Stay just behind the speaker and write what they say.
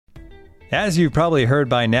As you've probably heard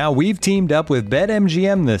by now, we've teamed up with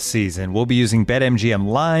BetMGM this season. We'll be using BetMGM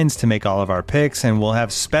lines to make all of our picks, and we'll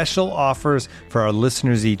have special offers for our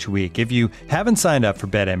listeners each week. If you haven't signed up for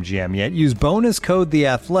BetMGM yet, use bonus code The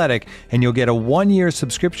Athletic, and you'll get a 1-year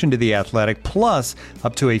subscription to The Athletic, plus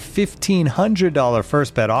up to a $1,500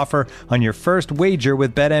 first bet offer on your first wager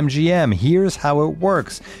with BetMGM. Here's how it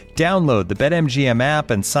works. Download the BetMGM app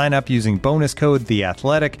and sign up using bonus code The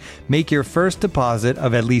Athletic. Make your first deposit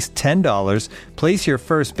of at least $10. Place your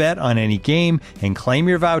first bet on any game and claim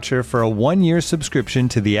your voucher for a 1-year subscription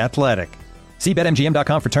to The Athletic. See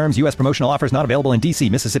BetMGM.com for terms. U.S. promotional offers not available in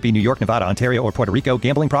D.C., Mississippi, New York, Nevada, Ontario, or Puerto Rico.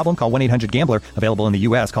 Gambling problem? Call 1-800-GAMBLER. Available in the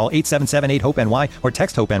U.S. Call 877-8-HOPE-NY or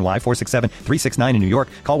text HOPE-NY 467-369 in New York.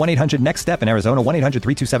 Call 1-800-NEXT-STEP in Arizona.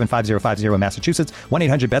 1-800-327-5050 in Massachusetts.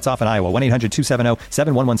 1-800-BETS-OFF in Iowa.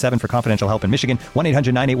 1-800-270-7117 for confidential help in Michigan.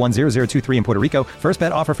 1-800-981-0023 in Puerto Rico. First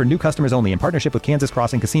bet offer for new customers only in partnership with Kansas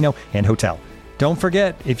Crossing Casino and Hotel. Don't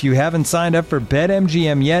forget, if you haven't signed up for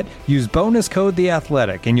BetMGM yet, use bonus code The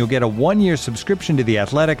Athletic, and you'll get a 1-year subscription to The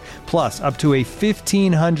Athletic, plus up to a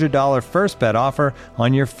 $1,500 first bet offer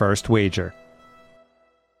on your first wager.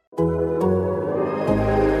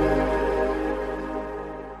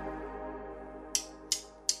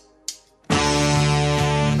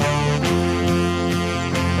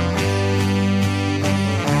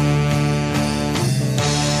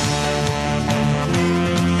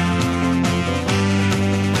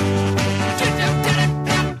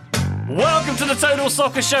 Total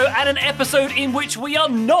Soccer Show, and an episode in which we are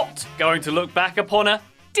not going to look back upon a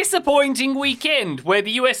disappointing weekend where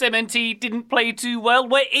the USMNT didn't play too well,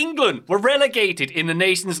 where England were relegated in the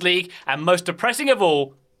Nations League, and most depressing of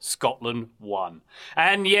all, Scotland won.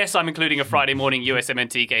 And yes, I'm including a Friday morning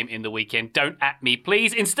USMNT game in the weekend. Don't at me,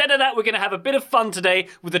 please. Instead of that, we're going to have a bit of fun today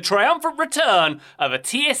with the triumphant return of a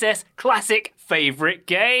TSS Classic favourite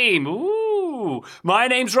game. Ooh. My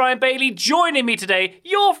name's Ryan Bailey. Joining me today,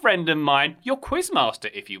 your friend and mine, your quizmaster,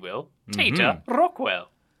 if you will, Tater Rockwell.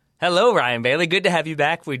 Hello, Ryan Bailey. Good to have you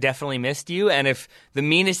back. We definitely missed you. And if the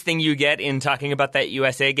meanest thing you get in talking about that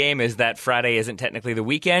USA game is that Friday isn't technically the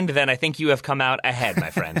weekend, then I think you have come out ahead,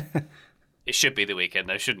 my friend. It should be the weekend,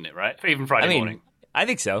 though, shouldn't it, right? Even Friday morning. I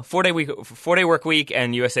think so. 4-day work week,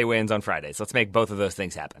 and USA wins on Fridays. Let's make both of those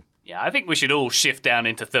things happen. Yeah, I think we should all shift down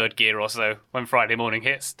into third gear or so when Friday morning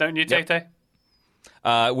hits. Don't you, Tate?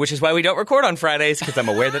 Which is why we don't record on Fridays, because I'm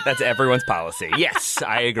aware that that's everyone's policy. Yes,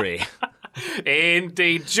 I agree.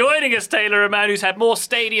 Indeed. Joining us, Taylor, a man who's had more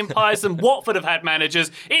stadium pies than Watford have had managers,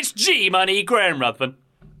 it's G-Money, Graham Ruthven.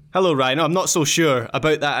 Hello, Ryan. I'm not so sure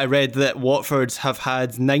about that. I read that Watford have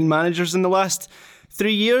had 9 managers in the last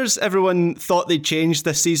 3 years. Everyone thought they'd changed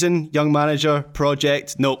this season. Young manager,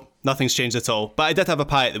 project. Nope, nothing's changed at all. But I did have a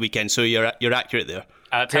pie at the weekend, so you're accurate there.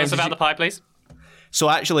 Tell us about the pie, please. So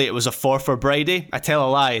actually, it was a Forfar Bridie. I tell a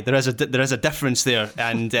lie. There is a difference there,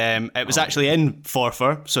 and it was actually in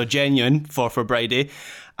Forfar, so a genuine Forfar Bridie.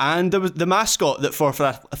 And there was the mascot that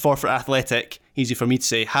Forfar Athletic, easy for me to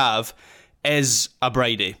say, have is a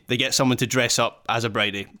Bridie. They get someone to dress up as a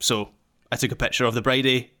Bridie. So I took a picture of the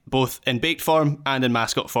Bridie, both in baked form and in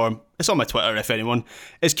mascot form. It's on my Twitter if anyone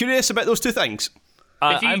is curious about those two things.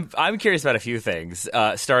 I'm curious about a few things,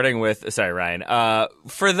 starting with... Sorry, Ryan.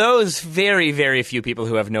 For those very, very few people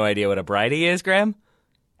who have no idea what a bridie is, Graham?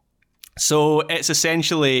 So it's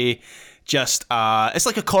essentially just... it's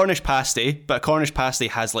like a Cornish pasty, but a Cornish pasty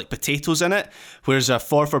has like potatoes in it, whereas a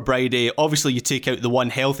Forfar Bridie, obviously you take out the one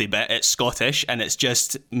healthy bit, it's Scottish, and it's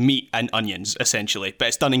just meat and onions, essentially. But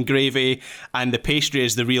it's done in gravy, and the pastry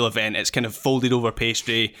is the real event. It's kind of folded over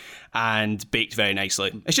pastry and baked very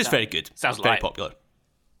nicely. It's just very good. Sounds very popular.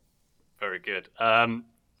 Very good.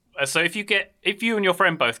 So if you and your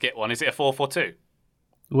friend both get one, is it a 4-4-2?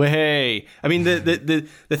 Way. I mean, the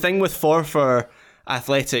thing with Forfar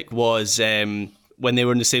Athletic was when they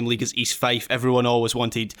were in the same league as East Fife, everyone always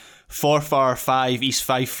wanted Forfar 5, East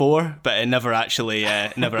Fife 4, but it never actually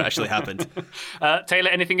happened.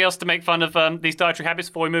 Taylor, anything else to make fun of these dietary habits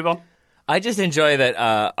before we move on? I just enjoy that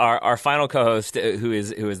our final co-host, who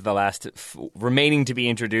is the last remaining to be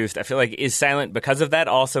introduced, I feel like is silent because of that,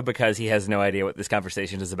 also because he has no idea what this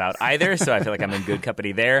conversation is about either, so I feel like I'm in good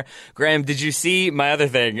company there. Graham, did you see my other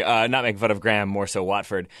thing, not making fun of Graham, more so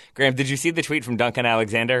Watford. Graham, did you see the tweet from Duncan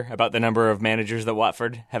Alexander about the number of managers that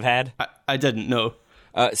Watford have had? I didn't know.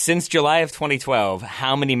 Since July of 2012,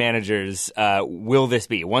 how many managers will this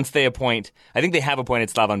be? Once they appoint, I think they have appointed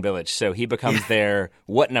Slaven Bilic, so he becomes their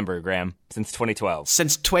what number, Graham? Since 2012.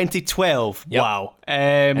 Since 2012, yep. Wow.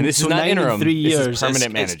 And this is not 9 interim. 3 years. This is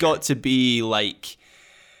permanent manager. It's got to be like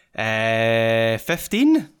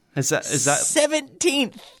 15. Is that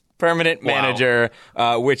 17th? permanent manager,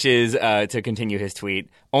 which is, to continue his tweet,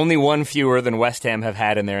 only one fewer than West Ham have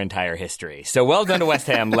had in their entire history. So well done to West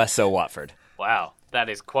Ham, less so Watford. Wow. That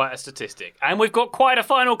is quite a statistic. And we've got quite a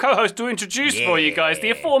final co-host to introduce for you guys.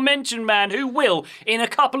 The aforementioned man who will, in a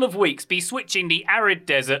couple of weeks, be switching the arid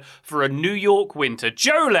desert for a New York winter.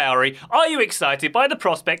 Joe Lowry, are you excited by the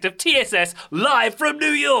prospect of TSS live from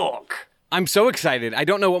New York? I'm so excited. I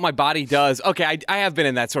don't know what my body does. Okay, I have been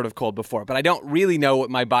in that sort of cold before, but I don't really know what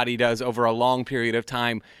my body does over a long period of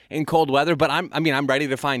time in cold weather. But I'm ready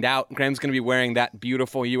to find out. Graham's going to be wearing that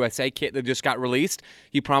beautiful USA kit that just got released.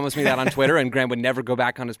 He promised me that on Twitter, and Graham would never go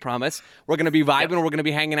back on his promise. We're going to be vibing. We're going to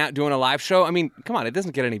be hanging out, doing a live show. I mean, come on, it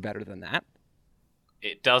doesn't get any better than that.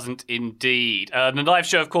 It doesn't indeed. The live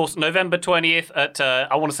show, of course, November 20th at,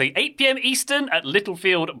 I want to say, 8 p.m. Eastern at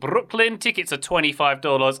Littlefield, Brooklyn. Tickets are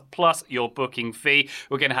 $25 plus your booking fee.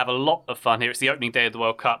 We're going to have a lot of fun here. It's the opening day of the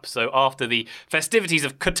World Cup, so after the festivities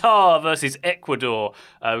of Qatar versus Ecuador,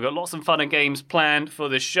 we've got lots of fun and games planned for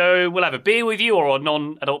the show. We'll have a beer with you or a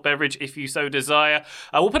non-adult beverage if you so desire.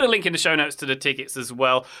 We'll put a link in the show notes to the tickets as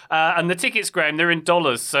well. And the tickets, Graham, they're in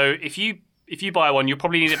dollars, so if you buy one, you'll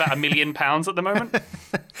probably need about £1 million at the moment.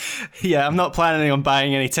 Yeah, I'm not planning on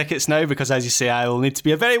buying any tickets now because, as you say, I will need to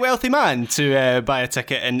be a very wealthy man to buy a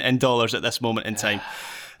ticket in dollars at this moment in time.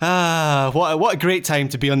 What a great time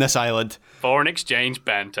to be on this island. Foreign exchange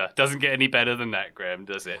banter. Doesn't get any better than that, Graham,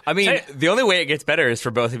 does it? I mean, the only way it gets better is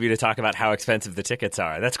for both of you to talk about how expensive the tickets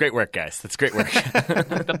are. That's great work, guys. That's great work.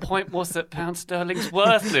 The point was that pound sterling's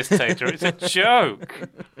worthless, Tater. It's a joke.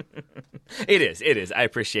 It is. I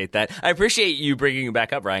appreciate that. I appreciate you bringing it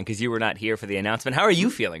back up, Ryan, because you were not here for the announcement. How are you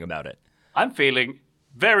feeling about it? I'm feeling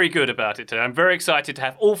very good about it today. I'm very excited to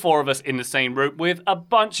have all four of us in the same room with a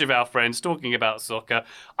bunch of our friends talking about soccer.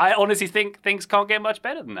 I honestly think things can't get much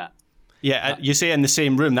better than that. Yeah, you say in the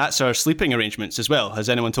same room, that's our sleeping arrangements as well. Has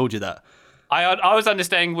anyone told you that? I was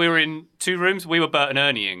understanding we were in two rooms. We were Bert and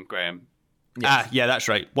Ernieing, Graham. Yes. Yeah, that's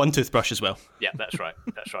right. One toothbrush as well. Yeah, that's right.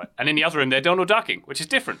 And in the other room, they're Donald Ducking, which is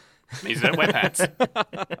different. It means they don't wear pants.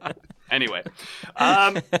 Anyway.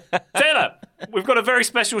 Taylor, we've got a very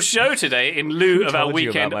special show today in lieu of our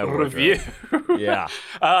weekend review. Yeah.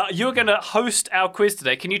 You're going to host our quiz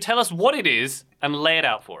today. Can you tell us what it is and lay it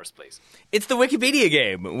out for us, please? It's the Wikipedia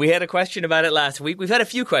game. We had a question about it last week. We've had a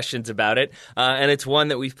few questions about it, and it's one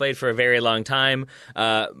that we've played for a very long time.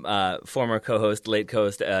 Former co-host, late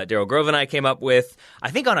co-host Daryl Grove and I came up with,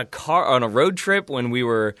 I think on a road trip when we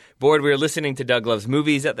were bored. We were listening to Doug Loves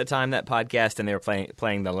Movies at the time, that podcast, and they were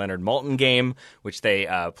playing the Leonard Maltin game, which they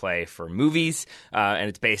play for movies, and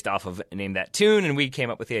it's based off of Name That Tune, and we came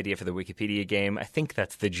up with the idea for the Wikipedia game. I think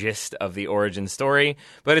that's the gist of the origin story,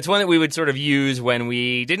 but it's one that we would sort of use when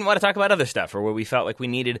we didn't want to talk about other stuff or where we felt like we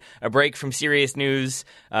needed a break from serious news.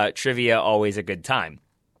 Trivia, always a good time.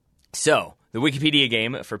 So, the Wikipedia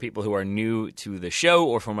game, for people who are new to the show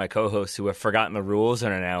or for my co-hosts who have forgotten the rules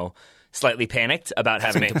and are now slightly panicked about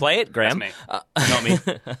having to play it. Graham? Not me.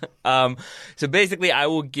 So basically, I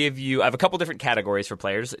have a couple different categories for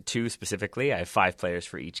players, 2 specifically. I have 5 players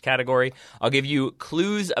for each category. I'll give you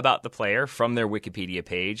clues about the player from their Wikipedia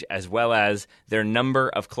page, as well as their number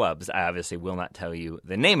of clubs. I obviously will not tell you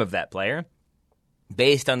the name of that player.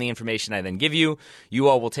 Based on the information I then give you, you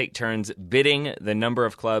all will take turns bidding the number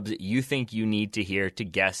of clubs you think you need to hear to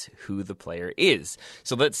guess who the player is.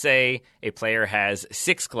 So let's say a player has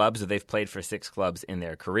 6 clubs, or they've played for 6 clubs in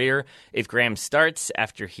their career. If Graham starts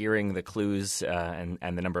after hearing the clues and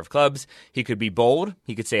the number of clubs, he could be bold.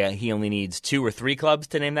 He could say he only needs 2 or 3 clubs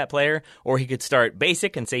to name that player, or he could start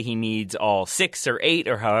basic and say he needs all 6 or 8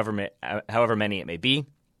 or however many it may be.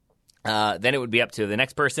 Then it would be up to the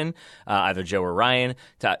next person, either Joe or Ryan,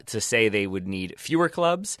 to say they would need fewer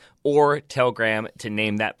clubs, or tell Graham to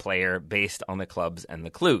name that player based on the clubs and the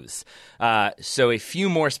clues. So a few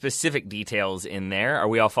more specific details in there. Are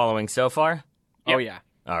we all following so far? Yep. Oh, yeah.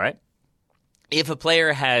 All right. If a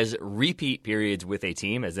player has repeat periods with a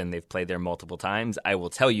team, as in they've played there multiple times, I will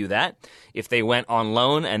tell you that. If they went on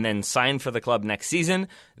loan and then signed for the club next season,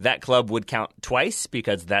 that club would count twice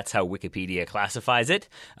because that's how Wikipedia classifies it.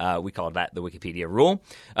 We call that the Wikipedia rule.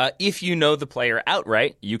 If you know the player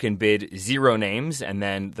outright, you can bid 0 names, and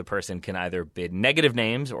then the person can either bid negative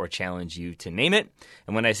names or challenge you to name it.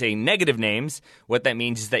 And when I say negative names, what that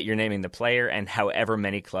means is that you're naming the player and however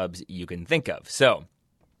many clubs you can think of. So,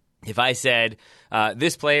 If I said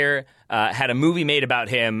this player had a movie made about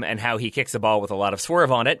him and how he kicks a ball with a lot of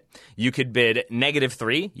swerve on it, you could bid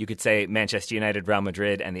 -3. You could say Manchester United, Real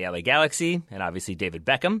Madrid, and the LA Galaxy, and obviously David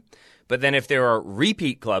Beckham. But then if there are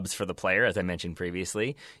repeat clubs for the player, as I mentioned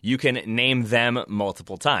previously, you can name them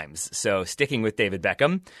multiple times. So sticking with David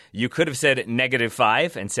Beckham, you could have said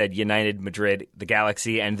 -5 and said United, Madrid, the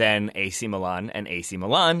Galaxy, and then AC Milan and AC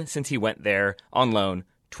Milan, since he went there on loan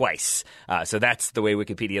twice. So that's the way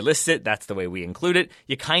Wikipedia lists it. That's the way we include it.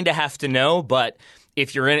 You kind of have to know, but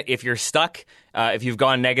if you're stuck, if you've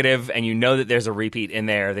gone negative and you know that there's a repeat in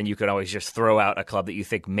there, then you can always just throw out a club that you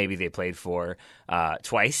think maybe they played for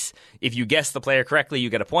twice. If you guess the player correctly, you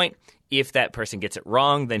get a point. If that person gets it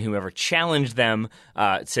wrong, then whoever challenged them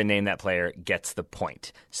to name that player gets the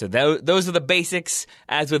point. So those are the basics.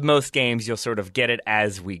 As with most games, you'll sort of get it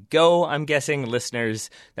as we go, I'm guessing. Listeners,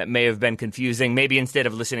 that may have been confusing. Maybe instead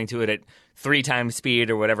of listening to it at 3 times speed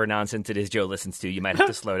or whatever nonsense it is Joe listens to, you might have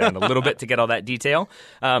to slow down a little bit to get all that detail.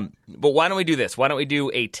 But why don't we do this? Why don't we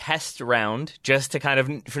do a test round just to kind of,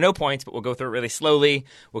 for no points, but we'll go through it really slowly.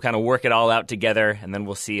 We'll kind of work it all out together, and then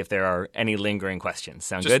we'll see if there are any lingering questions.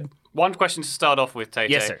 Sound good? One question to start off with,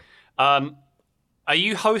 Tay-Tay. Yes, sir. Are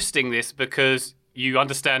you hosting this because you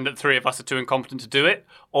understand that 3 of us are too incompetent to do it,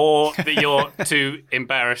 or that you're too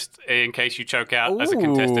embarrassed in case you choke out as a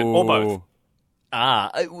contestant, or both?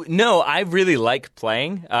 No, I really like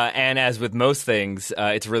playing, and as with most things,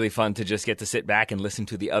 it's really fun to just get to sit back and listen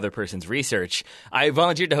to the other person's research. I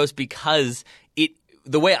volunteered to host because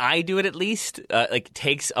the way I do it, at least,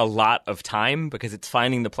 takes a lot of time because it's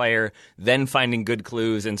finding the player, then finding good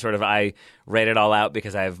clues, and sort of I write it all out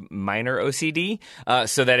because I have minor OCD,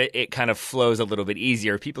 so that it kind of flows a little bit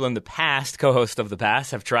easier. People in the past, co-hosts of the past,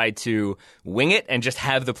 have tried to wing it and just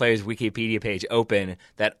have the player's Wikipedia page open.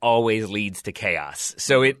 That always leads to chaos.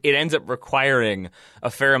 So it ends up requiring a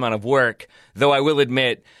fair amount of work, though I will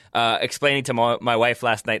admit, explaining to my wife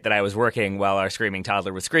last night that I was working while our screaming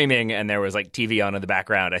toddler was screaming and there was like TV on in the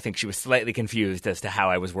background, I think she was slightly confused as to how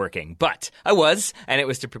I was working. But I was, and it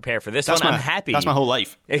was to prepare for this one. I'm happy. That's my whole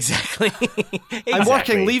life. Exactly. Exactly. I'm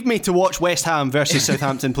working. Leave me to watch West Ham versus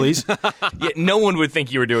Southampton, please. Yeah, no one would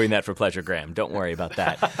think you were doing that for pleasure, Graham. Don't worry about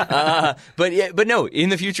that. But no, in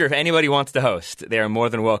the future, if anybody wants to host, they are more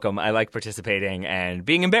than welcome. I like participating and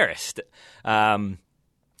being embarrassed.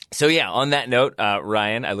 So yeah, on that note,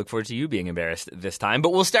 Ryan, I look forward to you being embarrassed this time.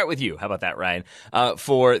 But we'll start with you. How about that, Ryan?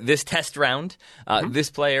 For this test round, this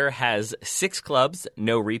player has 6 clubs,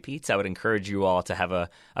 no repeats. I would encourage you all to have a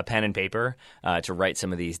pen and paper to write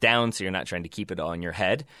some of these down so you're not trying to keep it all in your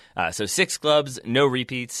head. So 6 clubs, no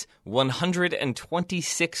repeats,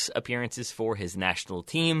 126 appearances for his national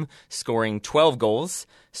team, scoring 12 goals.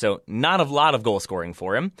 So not a lot of goal scoring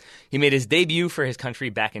for him. He made his debut for his country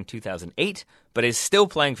back in 2008, but is still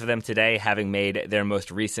playing for them today, having made their most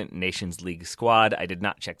recent Nations League squad. I did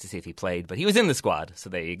not check to see if he played, but he was in the squad, so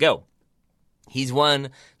there you go. He's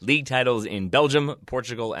won league titles in Belgium,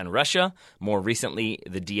 Portugal, and Russia. More recently,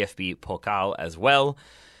 the DFB Pokal as well.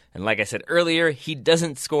 And like I said earlier, he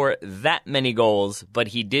doesn't score that many goals, but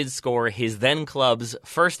he did score his then club's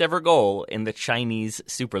first ever goal in the Chinese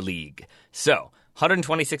Super League. So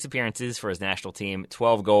 126 appearances for his national team,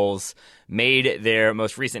 12 goals, made their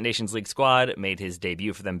most recent Nations League squad, made his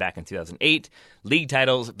debut for them back in 2008, league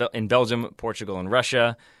titles in Belgium, Portugal, and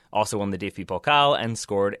Russia, also won the DFB Pokal, and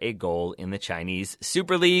scored a goal in the Chinese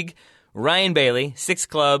Super League. Ryan Bailey, 6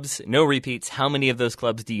 clubs, no repeats. How many of those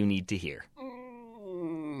clubs do you need to hear?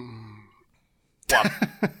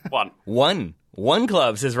 One. One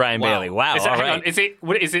club, says Ryan Bailey. Wow, all right. Is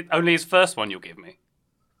it only his first one you'll give me?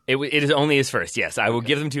 It is only his first, yes. I will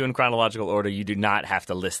give them to you in chronological order. You do not have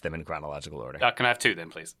to list them in chronological order. Can I have 2 then,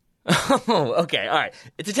 please? Oh, okay, all right.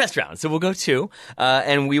 It's a test round, so we'll go 2,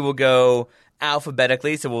 and we will go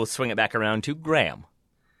alphabetically, so we'll swing it back around to Graham.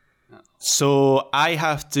 So I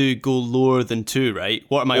have to go lower than 2, right?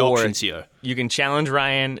 What are my options here? You can challenge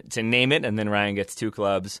Ryan to name it, and then Ryan gets 2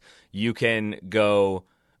 clubs. You can go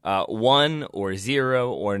 1 or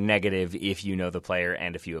 0 or negative if you know the player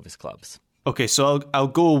and a few of his clubs. Okay, so I'll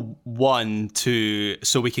go 1, 2,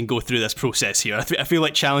 so we can go through this process here. I feel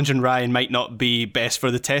like challenging Ryan might not be best for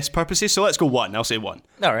the test purposes, so let's go 1. I'll say 1.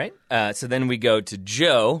 All right. So then we go to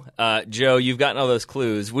Joe. Joe, you've gotten all those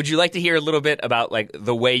clues. Would you like to hear a little bit about like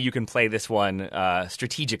the way you can play this one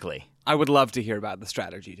strategically? I would love to hear about the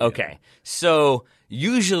strategy. Okay. So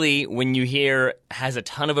usually when you hear has a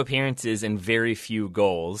ton of appearances and very few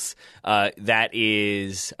goals, that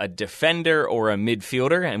is a defender or a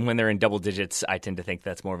midfielder. And when they're in double digits, I tend to think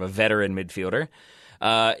that's more of a veteran midfielder.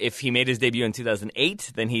 If he made his debut in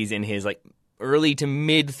 2008, then he's in his like early to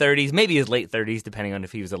mid 30s, maybe his late 30s, depending on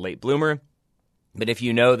if he was a late bloomer. But if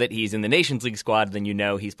you know that he's in the Nations League squad, then you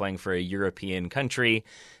know he's playing for a European country.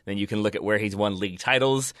 Then you can look at where he's won league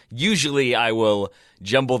titles. Usually I will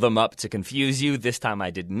jumble them up to confuse you. This time I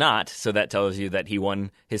did not. So that tells you that he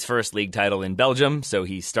won his first league title in Belgium. So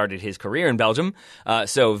he started his career in Belgium.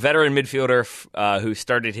 So veteran midfielder who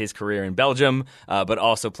started his career in Belgium, but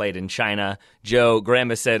also played in China. Joe, Graham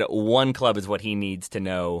has said one club is what he needs to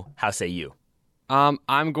know. How say you?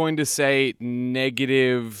 I'm going to say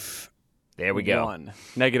negative... There we go.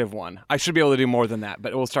 -1. I should be able to do more than that,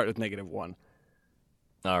 but we'll start with -1.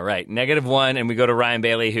 All right, -1, and we go to Ryan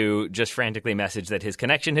Bailey, who just frantically messaged that his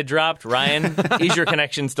connection had dropped. Ryan, is your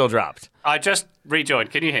connection still dropped? I just rejoined.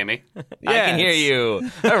 Can you hear me? I can hear you.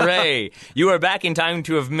 Hooray. You are back in time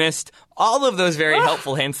to have missed all of those very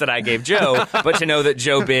helpful hints that I gave Joe, but to know that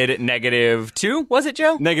Joe bid -2. Was it,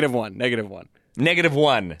 Joe? -1.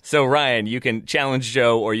 -1. So, Ryan, you can challenge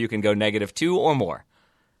Joe, or you can go -2 or more.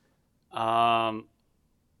 I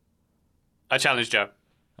challenge Joe.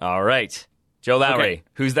 All right. Joe Lowry, Okay.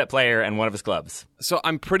 who's that player and one of his clubs? So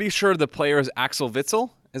I'm pretty sure the player is Axel Witsel.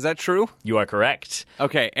 Is that true? You are correct.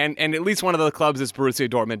 Okay, and at least one of the clubs is Borussia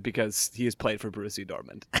Dortmund because he has played for Borussia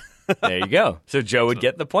Dortmund. There you go. So Joe would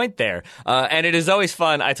get the point there. And it is always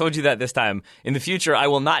fun. I told you that this time. In the future, I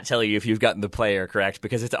will not tell you if you've gotten the player correct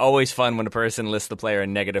because it's always fun when a person lists the player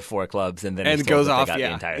in -4 clubs and then And it's goes told that off, they got yeah.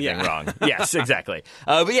 the entire Yeah. thing wrong. Yes, exactly.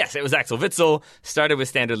 But yes, it was Axel Witsel. Started with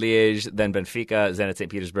Standard Liège, then Benfica, Zenit St.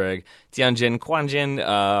 Petersburg, Tianjin, Quanjin,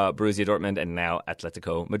 Borussia Dortmund, and now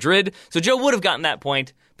Atletico Madrid. So Joe would have gotten that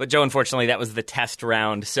point. But Joe, unfortunately, that was the test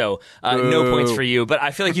round, so no points for you. But I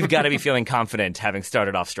feel like you've got to be feeling confident having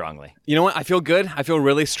started off strongly. You know what? I feel good. I feel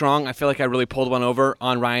really strong. I feel like I really pulled one over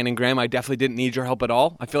on Ryan and Graham. I definitely didn't need your help at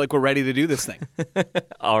all. I feel like we're ready to do this thing.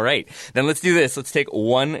 All right. Then let's do this. Let's take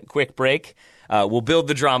one quick break. We'll build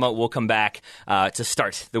the drama. We'll come back to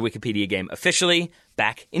start the Wikipedia game officially.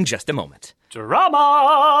 Back in just a moment.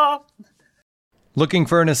 Drama! Looking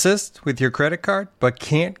for an assist with your credit card, but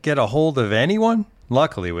can't get a hold of anyone?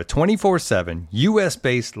 Luckily, with 24/7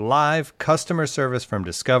 US-based live customer service from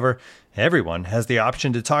Discover, everyone has the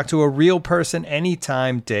option to talk to a real person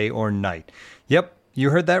anytime, day or night. Yep,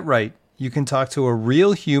 you heard that right. You can talk to a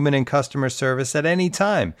real human in customer service at any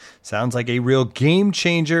time. Sounds like a real game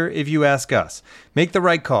changer if you ask us. Make the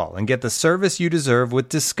right call and get the service you deserve with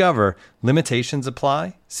Discover. Limitations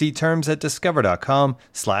apply. See terms at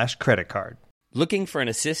discover.com/creditcard. Looking for an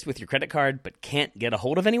assist with your credit card but can't get a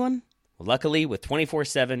hold of anyone? Luckily, with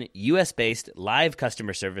 24/7 US-based live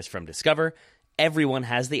customer service from Discover, everyone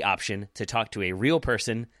has the option to talk to a real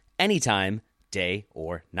person anytime, day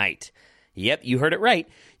or night. Yep, you heard it right.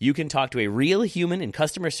 You can talk to a real human in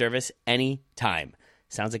customer service anytime.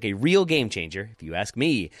 Sounds like a real game changer, if you ask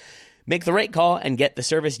me. Make the right call and get the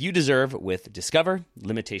service you deserve with Discover.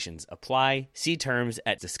 Limitations apply. See terms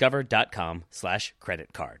at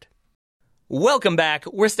discover.com/creditcard. Welcome back.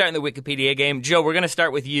 We're starting the Wikipedia game. Joe, we're going to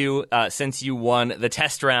start with you since you won the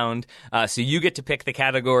test round. So you get to pick the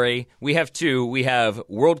category. We have two. We have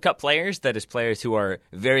World Cup players, that is players who are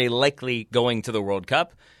very likely going to the World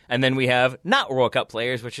Cup. And then we have not World Cup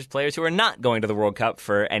players, which is players who are not going to the World Cup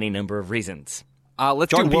for any number of reasons.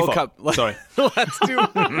 Let's Jordan do World Pickford. Cup. Sorry. Let's do.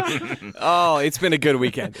 Oh, it's been a good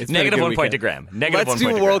weekend. It's been a Negative good 1 point to weekend. Graham. Negative Let's 1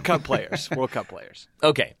 point do to World Graham. Cup players. World Cup players.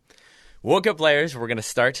 Okay. World Cup players, we're going to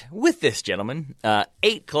start with this gentleman.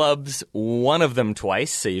 8 clubs, one of them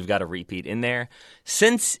twice, so you've got a repeat in there.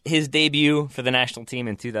 Since his debut for the national team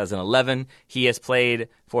in 2011, he has played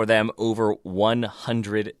for them over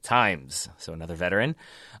 100 times, so another veteran.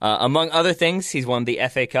 Among other things, he's won the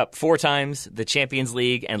FA Cup 4 times, the Champions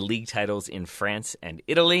League and league titles in France and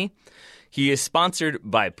Italy. He is sponsored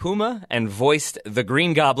by Puma and voiced the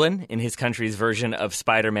Green Goblin in his country's version of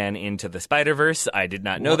Spider-Man Into the Spider-Verse. I did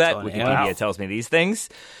not know that. Wikipedia tells me these things.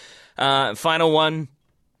 Final one.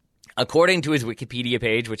 According to his Wikipedia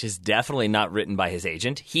page, which is definitely not written by his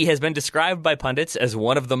agent, he has been described by pundits as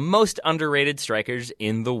one of the most underrated strikers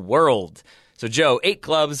in the world. So Joe, 8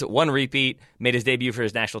 clubs, 1 repeat, made his debut for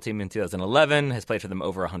his national team in 2011, has played for them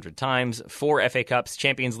over 100 times, 4 FA Cups,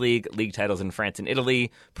 Champions League, league titles in France and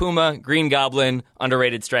Italy, Puma, Green Goblin,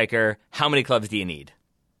 underrated striker. How many clubs do you need?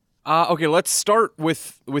 Okay, let's start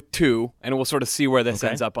with 2, and we'll sort of see where this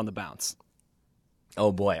ends up on the bounce.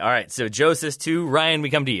 Oh boy. All right, so Joe says 2. Ryan,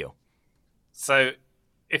 we come to you. So,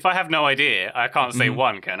 if I have no idea, I can't say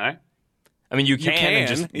 1, can I? I mean, you can and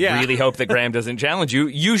just yeah. really hope that Graham doesn't challenge you.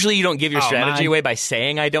 Usually you don't give your strategy away by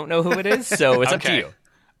saying I don't know who it is, so it's up to you.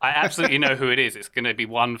 I absolutely know who it is. It's going to be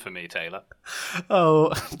one for me, Taylor.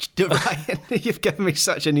 Oh, Ryan, you've given me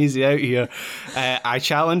such an easy out here. I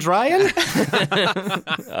challenge Ryan.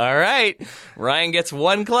 All right. Ryan gets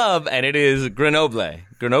one club, and it is Grenoble.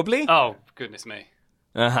 Grenoble? Oh, goodness me.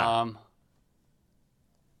 Uh-huh.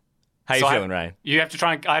 How you feeling, Ryan? You have to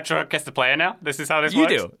try and I have to guess the player now? This is how this You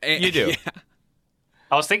works? do. You do. Yeah.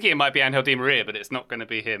 I was thinking it might be Angel Di Maria, but it's not going to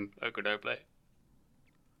be him at Grenoble.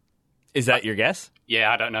 Is that your guess?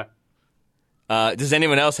 Yeah, I don't know. Does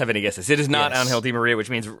anyone else have any guesses? It is not Yes. Angel Di Maria, which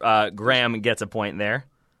means Graham gets a point there.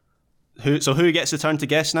 So who gets the turn to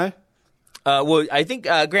guess now? Well, I think,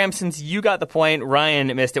 Graham, since you got the point,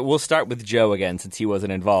 Ryan missed it. We'll start with Joe again, since he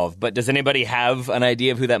wasn't involved. But does anybody have an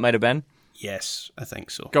idea of who that might have been? Yes, I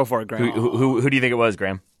think so. Go for it, Graham. Who do you think it was,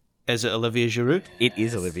 Graham? Is it Olivier Giroud? It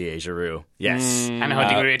is Olivier Giroud. Yes. Angel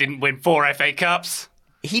Di Maria didn't win 4 FA Cups.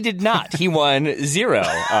 He did not. He won 0.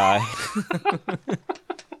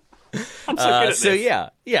 I'm so good at So this.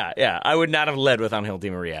 yeah. I would not have led with Angel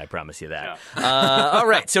Di Maria. I promise you that. All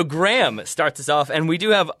right. So Graham starts us off, and we do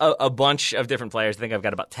have a bunch of different players. I think I've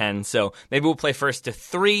got about 10. So maybe we'll play first to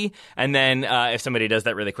 3, and then if somebody does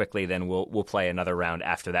that really quickly, then we'll play another round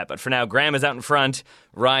after that. But for now, Graham is out in front.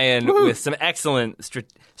 Ryan with some excellent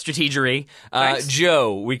strategery.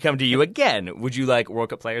 Joe, we come to you again. Would you like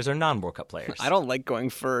World Cup players or non-World Cup players? I don't like going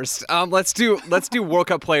first. Let's do World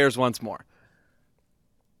Cup players once more.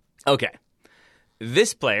 Okay.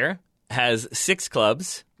 This player has 6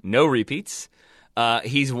 clubs, no repeats.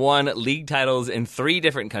 He's won league titles in 3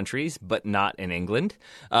 different countries, but not in England.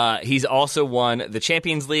 He's also won the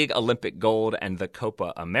Champions League, Olympic Gold, and the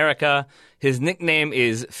Copa America. His nickname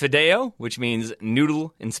is Fideo, which means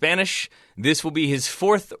noodle in Spanish. This will be his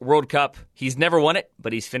 4th World Cup. He's never won it,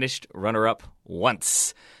 but he's finished runner-up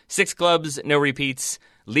once. 6 clubs, no repeats.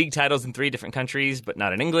 League titles in 3 different countries, but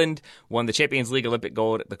not in England. Won the Champions League, Olympic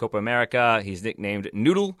Gold, the Copa America. He's nicknamed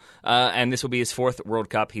Noodle, and this will be his 4th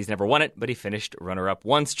World Cup. He's never won it, but he finished runner-up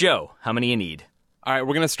once. Joe, how many you need? All right,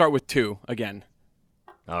 we're going to start with 2 again.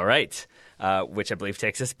 All right, which I believe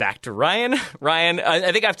takes us back to Ryan. Ryan,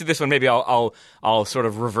 I think after this one, maybe I'll sort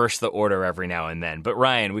of reverse the order every now and then. But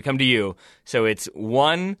Ryan, we come to you. So it's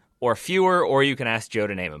 1 or fewer, or you can ask Joe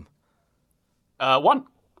to name him. 1.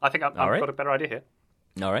 I think I've right. got a better idea here.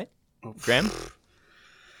 All right, Graham.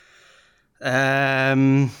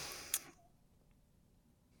 How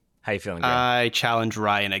you feeling, Graham? I challenge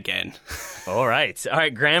Ryan again. All right.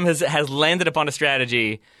 Graham has landed upon a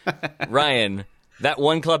strategy. Ryan, that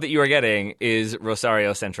one club that you are getting is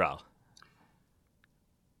Rosario Central.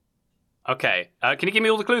 Okay. Can you give me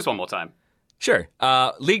all the clues one more time? Sure.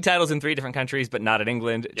 League titles in 3 different countries, but not in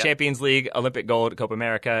England. Yep. Champions League, Olympic Gold, Copa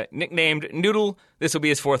America. Nicknamed Noodle. This will be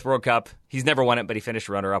his 4th World Cup. He's never won it, but he finished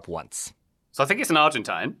runner-up once. So I think it's an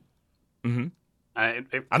Argentine. Mm-hmm.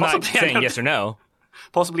 I'm not saying yes or no.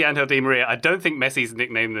 Possibly Angel Di Maria. I don't think Messi's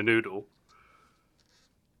nicknamed the Noodle.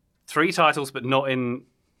 3 titles, but not in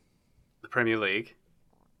the Premier League.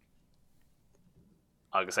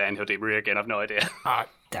 I'm going to say Angel Di Maria again. I've no idea.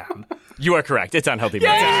 Damn. You are correct. It's unhealthy.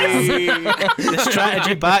 The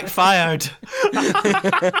strategy backfired.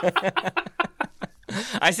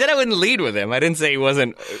 I said I wouldn't lead with him. I didn't say he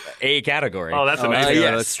wasn't a category. Oh, that's amazing.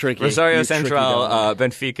 Yes. That's tricky. Rosario You Central,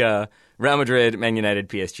 tricky Benfica, Real Madrid, Man United,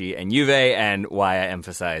 PSG, and Juve, and why I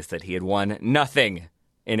emphasized that he had won nothing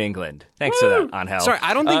in England. Thanks for that, Angel. Sorry,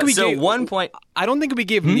 I don't think we gave 1 point. I don't think we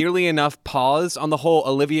gave nearly enough pause on the whole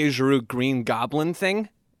Olivier Giroud Green Goblin thing.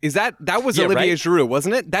 Is that was Yeah, Olivier right? Giroud,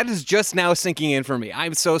 wasn't it? That is just now sinking in for me.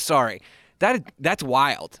 I'm so sorry. That's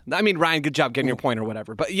wild. I mean, Ryan, good job getting your point or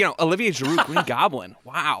whatever. But Olivier Giroud Green Goblin.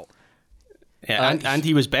 Wow. Yeah, and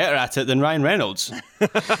he was better at it than Ryan Reynolds.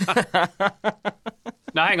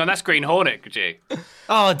 No, hang on. That's Green Hornet, G.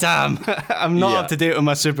 Oh, damn. I'm not up to date with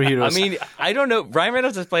my superheroes. I mean, I don't know. Ryan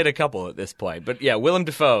Reynolds has played a couple at this point, but yeah, Willem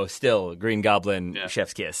Dafoe still Green Goblin,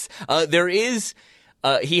 Chef's kiss. There is.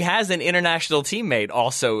 He has an international teammate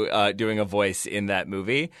also doing a voice in that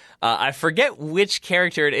movie. I forget which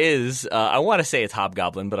character it is. I want to say it's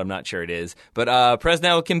Hobgoblin, but I'm not sure it is. But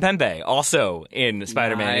Presnel Kimpembe, also in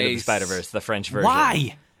Spider-Man Into the Spider-Verse, the French version.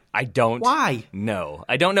 Why? I don't Why? know.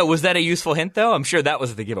 I don't know. Was that a useful hint, though? I'm sure that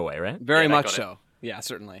was the giveaway, right? Very I much got it. so. Yeah,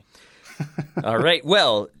 certainly. All right.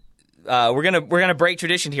 Well, we're gonna break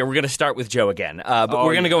tradition here. We're gonna start with Joe again, but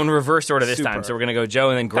we're gonna go in reverse order this time. So we're gonna go Joe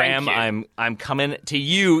and then Graham. Thank you. I'm coming to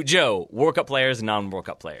you, Joe. World Cup players, non-World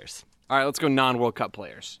Cup players. All right, let's go non-World Cup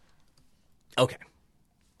players. Okay.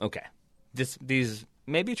 These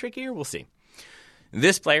may be trickier. We'll see.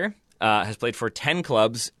 This player has played for 10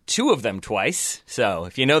 clubs, 2 of them twice. So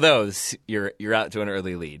if you know those, you're out to an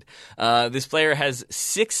early lead. This player has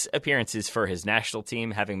 6 appearances for his national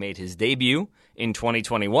team, having made his debut in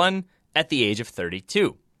 2021 at the age of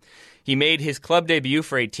 32. He made his club debut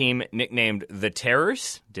for a team nicknamed the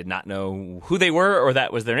Terrors. Did not know who they were or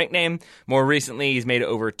that was their nickname. More recently, he's made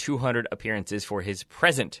over 200 appearances for his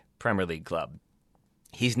present Premier League club.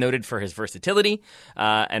 He's noted for his versatility,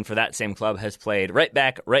 and for that same club has played right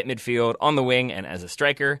back, right midfield, on the wing, and as a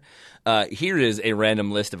striker. Here is a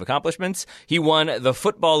random list of accomplishments. He won the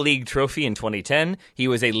Football League trophy in 2010. He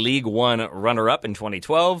was a League One runner-up in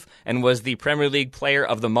 2012, and was the Premier League Player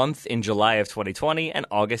of the Month in July of 2020 and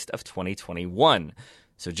August of 2021.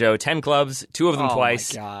 So Joe, 10 clubs, 2 of them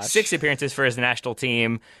twice, 6 appearances for his national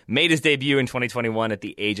team, made his debut in 2021 at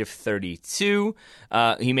the age of 32.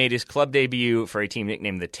 He made his club debut for a team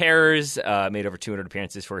nicknamed the Terrors, made over 200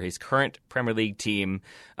 appearances for his current Premier League team,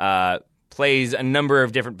 plays a number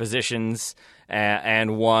of different positions,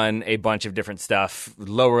 and won a bunch of different stuff,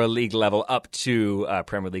 lower league level up to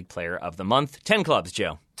Premier League Player of the Month. 10 clubs,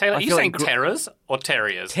 Joe. Taylor, are you saying terrors or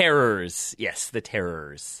terriers? Terrors. Yes, the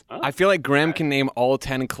Terrors. I feel like Graham can name all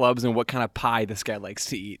 10 clubs and what kind of pie this guy likes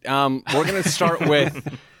to eat. We're going to start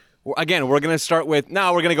with, we're going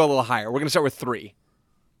to go a little higher. We're going to start with 3.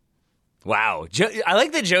 Wow. I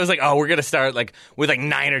like that Joe's like, oh, we're going to start with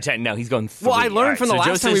 9 or 10. No, he's going 3. Well, I learned from the last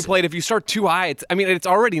Joe time we says, played, if you start too high, it's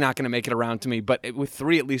already not going to make it around to me, but with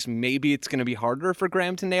 3 at least, maybe it's going to be harder for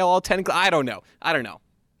Graham to nail all 10. I don't know.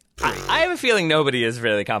 I have a feeling nobody is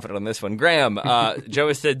really confident on this one. Graham, Joe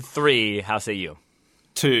has said 3. How say you?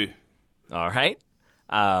 2. All right.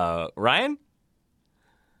 Ryan?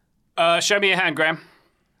 Show me your hand, Graham.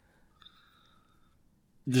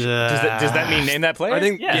 Does that mean name that player? I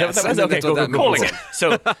think, yes. I think Okay, that's what that cool. means.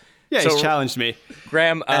 So, Yeah, he's challenged me.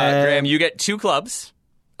 Graham, you get 2 clubs.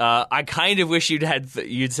 I kind of wish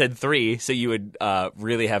you'd said 3, so you would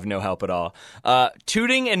really have no help at all.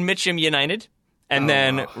 Tooting and Mitcham United, and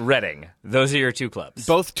then Reading. Those are your 2 clubs.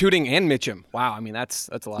 Both Tooting and Mitcham. Wow, I mean, that's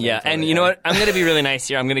a lot of info and right you know there. what? I'm going to be really nice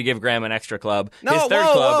here. I'm going to give Graham an extra club. No, His third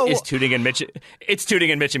whoa, club whoa. is Tooting and Mitcham. It's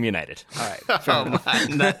Tooting and Mitcham United. All right.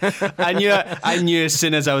 I knew as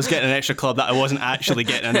soon as I was getting an extra club that I wasn't actually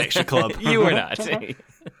getting an extra club. You were not. All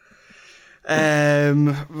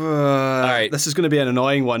right. This is going to be an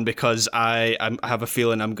annoying one because I have a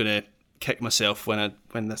feeling I'm going to kick myself when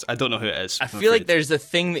this. I don't know who it is. I feel like there's a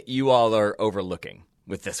thing that you all are overlooking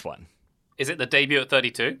with this one. Is it the debut at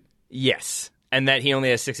 32? Yes. And that he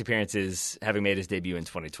only has 6 appearances, having made his debut in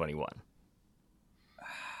 2021.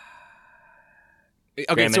 Okay,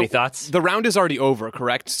 Graham, so any thoughts? the round is already over,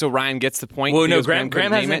 correct? So Ryan gets the point. Well, no, because Graham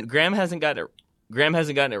couldn't name it? hasn't gotten it. Graham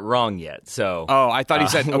hasn't gotten it wrong yet. So Oh, I thought he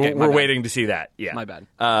said. Okay, my we're bad. waiting to see that. Yeah, My bad.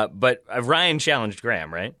 But Ryan challenged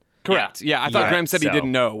Graham, right? Correct. Yeah, I thought Yeah, Graham said he so-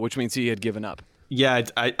 didn't know, which means he had given up. Yeah,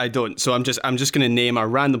 I don't. So I'm just going to name a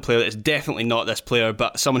random player that's definitely not this player,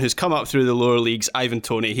 but someone who's come up through the lower leagues. Ivan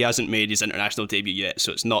Toney. He hasn't made his international debut yet,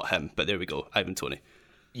 so it's not him. But there we go, Ivan Toney.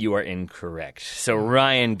 You are incorrect. So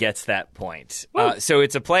Ryan gets that point. So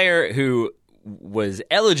it's a player who was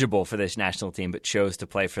eligible for this national team but chose to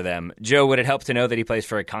play for them. Joe, would it help to know that he plays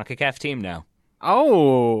for a CONCACAF team? No.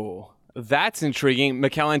 Oh, that's intriguing.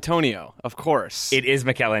 Mikel Antonio, of course. It is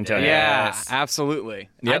Mikel Antonio. Yeah, Yes. absolutely.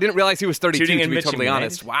 Yep. I didn't realize he was 32, Tooting to and be Mitcham totally United.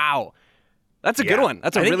 honest. Wow. That's a good Yeah. one.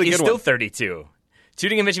 That's a I think really he's good still one. 32.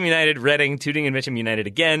 Tooting and Mitcham United, Reading, Tooting and Mitcham United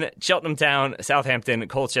again, Cheltenham Town, Southampton,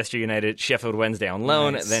 Colchester United, Sheffield Wednesday on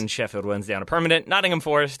loan, Nice. then Sheffield Wednesday on a permanent, Nottingham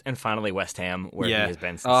Forest, and finally West Ham, where Yeah. he has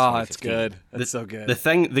been since Oh, that's 2015. good. That's so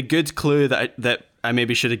good. The good clue that I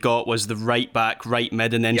maybe should have got was the right back, right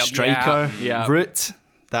mid, and then striker Yeah. route.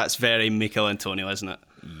 That's very Mikel Antonio, isn't it?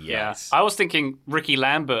 Yes. I was thinking Ricky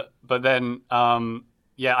Lambert, but then,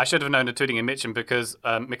 I should have known the Tooting and Mitcham because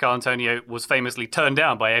Mikel Antonio was famously turned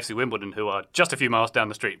down by AFC Wimbledon, who are just a few miles down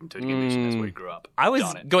the street from Tooting and Mitcham. That's where he grew up. I was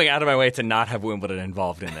Darn it. going out of my way to not have Wimbledon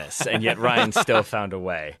involved in this, and yet Ryan still found a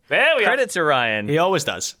way. There we are. Credit to Ryan. He always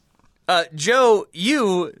does. Joe,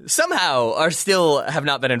 you somehow have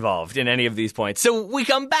not been involved in any of these points. So we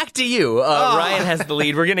come back to you. Ryan has the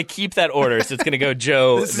lead. We're going to keep that order. So it's going to go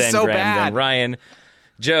Joe, This is then so Graham, bad. then Ryan.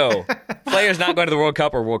 Joe, players not going to the World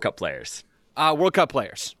Cup or World Cup players? World Cup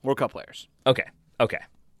players. World Cup players. Okay. All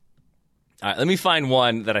right, let me find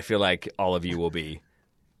one that I feel like all of you will be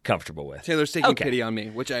comfortable with. Taylor's taking Okay. pity on me,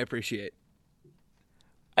 which I appreciate.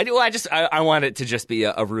 I want it to just be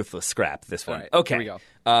a ruthless scrap, this one. All right, Okay. here we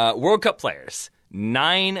go. World Cup players.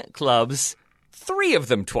 9 clubs, 3 of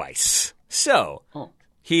them twice. So,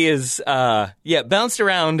 He is, bounced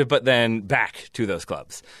around, but then back to those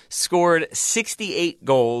clubs. Scored 68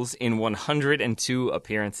 goals in 102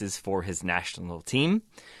 appearances for his national team.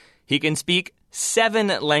 He can speak 7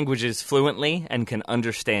 languages fluently and can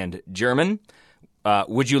understand German.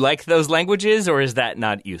 Would you like those languages, or is that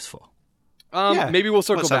not useful? Maybe we'll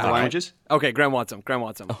circle Let's have back. the languages. Okay, Graham wants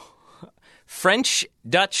them. French,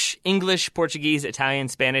 Dutch, English, Portuguese, Italian,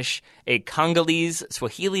 Spanish, a Congolese,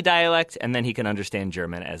 Swahili dialect, and then he can understand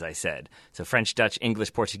German, as I said. So French, Dutch,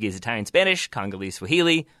 English, Portuguese, Italian, Spanish, Congolese,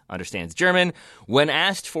 Swahili, understands German. When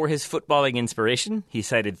asked for his footballing inspiration, he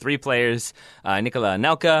cited 3 players, Nicolas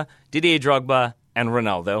Anelka, Didier Drogba, and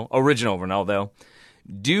Ronaldo, original Ronaldo.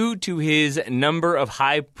 Due to his number of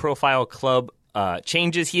high-profile club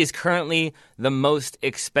changes, he is currently the most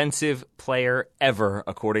expensive player ever,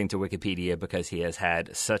 according to Wikipedia, because he has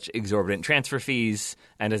had such exorbitant transfer fees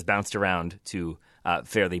and has bounced around to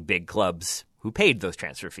fairly big clubs who paid those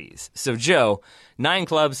transfer fees. So Joe, 9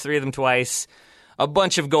 clubs, 3 of them twice, a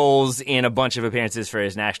bunch of goals in a bunch of appearances for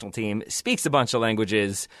his national team, speaks a bunch of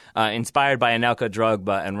languages, inspired by Anelka,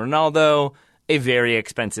 Drogba, and Ronaldo, a very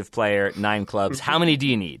expensive player, 9 clubs. How many do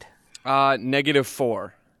you need?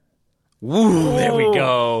 -4. Woo, there we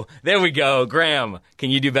go. There we go. Graham,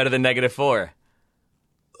 can you do better than -4?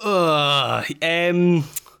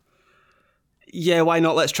 Yeah, why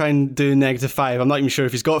not? Let's try and do -5. I'm not even sure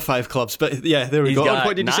if he's got 5 clubs, but yeah, there we He's go. got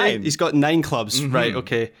What did you say? 9. He's got 9 clubs. Right,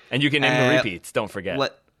 okay. And you can name the repeats, don't forget.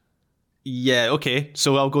 Yeah, okay.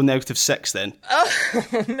 So I'll go -6 then.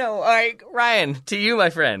 No, all right. Ryan, to you,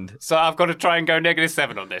 my friend. So I've got to try and go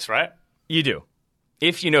 -7 on this, right? You do.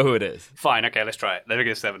 If you know who it is. Fine, okay, let's try it.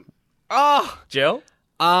 -7. Joe?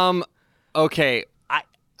 Okay. I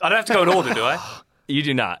don't have to go in order, do I? You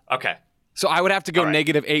do not. Okay. So I would have to go All right.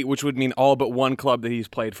 -8, which would mean all but 1 club that he's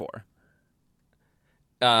played for.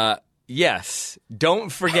 Yes.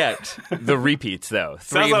 Don't forget the repeats, though.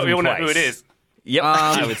 3 Sounds of like we them all know twice. who it is. Yep,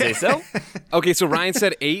 I would say so. Okay, so Ryan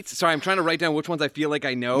said 8. Sorry, I'm trying to write down which ones I feel like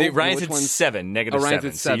I know. Ryan which said ones... 7, -7. Ryan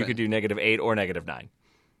said So you 7. could do -8 or -9.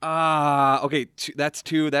 Okay, that's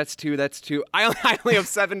two. I only have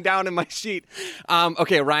 7 down in my sheet.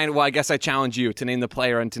 Okay, Ryan, well, I guess I challenge you to name the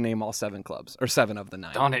player and to name all 7 clubs, or 7 of the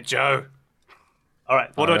 9. Darn it, Joe. All right,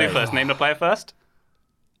 what do I do first? Name the player first?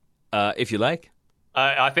 If you like.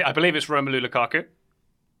 I believe it's Romelu Lukaku.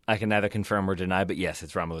 I can neither confirm or deny, but yes,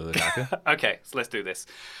 it's Romelu Lukaku. Okay, so let's do this.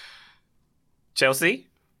 Chelsea.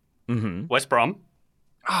 Mm-hmm. West Brom.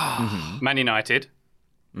 Mm-hmm. Man United.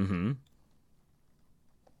 Mm-hmm.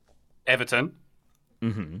 Everton.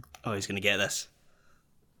 Mm-hmm. Oh, he's going to get this.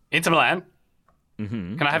 Inter Milan.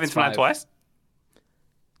 Mm-hmm. Can I have That's Inter Milan 5. twice?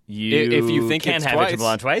 You If you think can it's have twice. Inter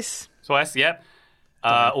Milan twice. Twice, yep.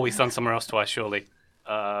 He's done somewhere else twice, surely.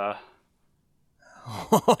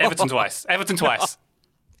 Everton twice. Everton twice.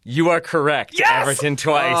 You are correct. Yes! Everton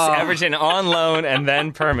twice. Everton on loan and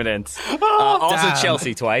then permanent. Also damn.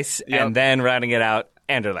 Chelsea twice. And then rounding it out,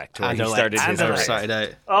 Anderlecht, where he started his Anderlecht career. started out.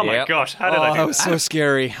 Oh my Yep. gosh, how did I Oh, do that that? was so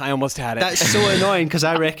scary. I almost had it. That's so annoying because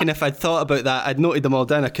I reckon if I'd thought about that, I'd noted them all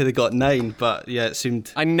down. I could have got 9, but yeah, it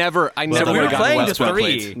seemed. I never we would were have gotten playing well to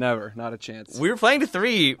played. 3. Never, not a chance. We were playing to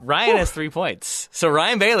 3. Ryan has 3 points. So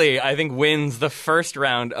Ryan Bailey, I think, wins the first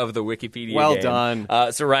round of the Wikipedia Well game. done.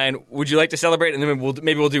 So Ryan, would you like to celebrate? And then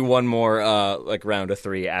maybe we'll do one more round of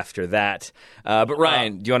 3 after that. But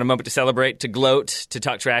Ryan, do you want a moment to celebrate, to gloat, to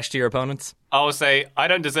talk trash to your opponents? I will say, I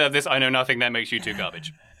don't deserve this. I know nothing. That makes you 2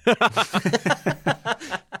 garbage.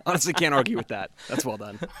 Honestly, can't argue with that. That's well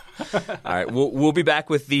done. All right, we'll be back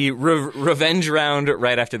with the revenge round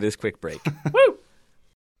right after this quick break. Woo!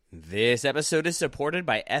 This episode is supported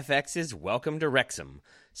by FX's Welcome to Wrexham.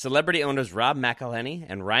 Celebrity owners Rob McElhenney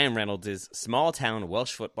and Ryan Reynolds' small-town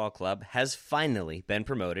Welsh football club has finally been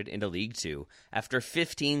promoted into League Two after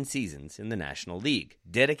 15 seasons in the National League.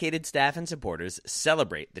 Dedicated staff and supporters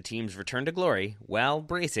celebrate the team's return to glory while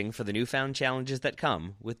bracing for the newfound challenges that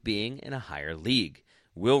come with being in a higher league.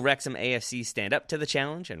 Will Wrexham AFC stand up to the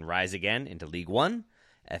challenge and rise again into League One?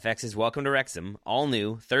 FX's Welcome to Wrexham, all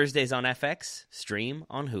new, Thursdays on FX, stream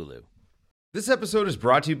on Hulu. This episode is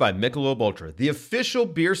brought to you by Michelob Ultra, the official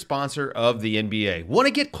beer sponsor of the NBA. Want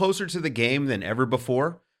to get closer to the game than ever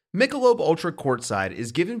before? Michelob Ultra Courtside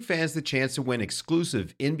is giving fans the chance to win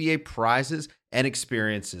exclusive NBA prizes and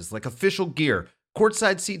experiences like official gear,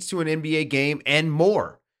 courtside seats to an NBA game, and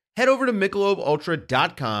more. Head over to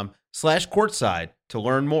MichelobUltra.com/courtside to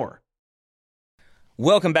learn more.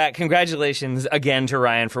 Welcome back. Congratulations again to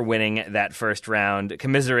Ryan for winning that first round.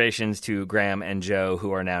 Commiserations to Graham and Joe,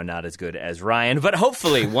 who are now not as good as Ryan. But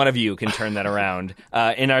hopefully one of you can turn that around.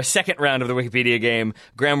 In our second round of the Wikipedia game,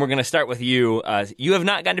 Graham, we're going to start with you. You have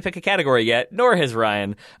not gotten to pick a category yet, nor has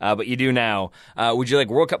Ryan, but you do now. Would you like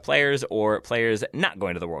World Cup players or players not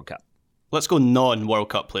going to the World Cup? Let's go non-World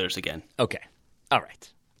Cup players again. Okay. All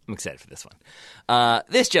right. I'm excited for this one.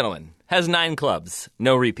 This gentleman has 9 clubs,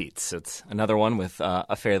 no repeats. So it's another one with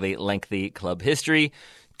a fairly lengthy club history.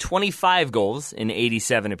 25 goals in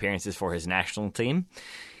 87 appearances for his national team.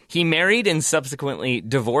 He married and subsequently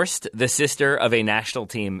divorced the sister of a national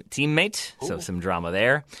team teammate, so some drama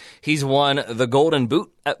there. He's won the Golden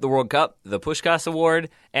Boot at the World Cup, the Puskás Award,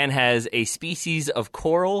 and has a species of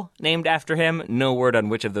coral named after him. No word on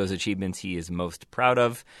which of those achievements he is most proud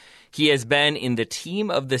of. He has been in the team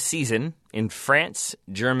of the season in France,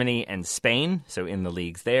 Germany, and Spain, so in the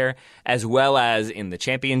leagues there, as well as in the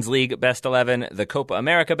Champions League Best 11, the Copa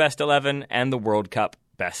America Best 11, and the World Cup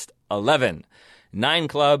Best 11. 9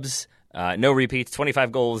 clubs, no repeats,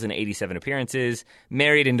 25 goals in 87 appearances,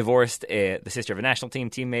 married and divorced the sister of a national team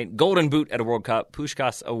teammate, Golden Boot at a World Cup,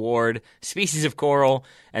 Puskás Award, species of coral,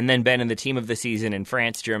 and then been in the team of the season in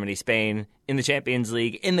France, Germany, Spain, in the Champions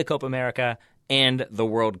League, in the Copa America, and the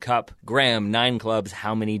World Cup. Graham, 9 clubs.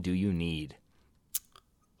 How many do you need?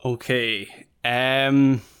 Okay.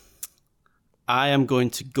 I am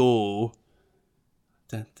going to go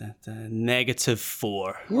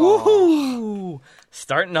 -4. Woohoo!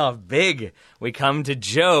 Starting off big. We come to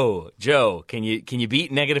Joe. Joe, can you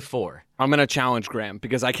beat -4? I'm going to challenge Graham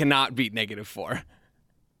because I cannot beat -4.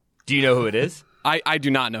 Do you know who it is? I do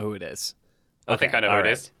not know who it is. I think I know who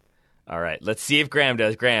it is. All right, let's see if Graham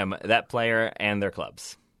does. Graham, that player and their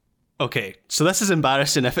clubs. Okay, so this is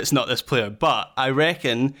embarrassing if it's not this player, but I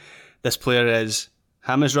reckon this player is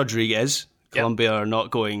James Rodriguez. Colombia are not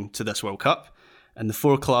going to this World Cup. And the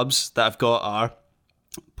 4 clubs that I've got are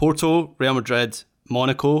Porto, Real Madrid,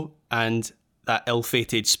 Monaco, and that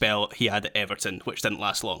ill-fated spell he had at Everton, which didn't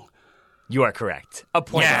last long. You are correct. A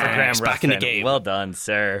point for Graham Ruffin. Back in the game. Well done,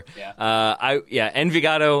 sir.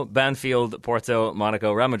 Envigado, Banfield, Porto,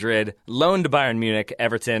 Monaco, Real Madrid, loaned to Bayern Munich,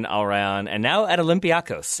 Everton, Al Rayyan, and now at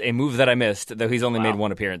Olympiacos, a move that I missed, though he's only made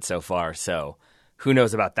 1 appearance so far, so who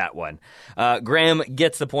knows about that one. Graham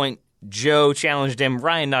gets the point. Joe challenged him.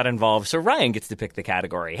 Ryan not involved, so Ryan gets to pick the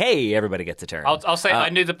category. Hey, everybody gets a turn. I'll say I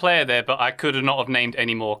knew the player there, but I could not have named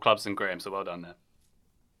any more clubs than Graham, so well done there.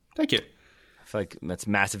 Thank you. I feel like that's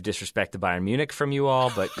massive disrespect to Bayern Munich from you all,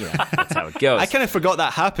 but that's how it goes. I kind of forgot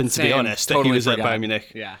that happened, to be honest, that he was at Bayern Munich.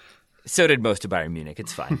 Yeah. So did most of Bayern Munich.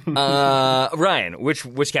 It's fine. Ryan,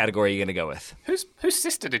 which category are you going to go with? Whose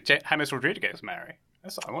sister did James Rodriguez marry?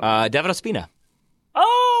 That's what I want. David Ospina.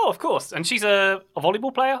 Oh, of course. And she's a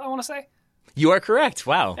volleyball player, I want to say. You are correct.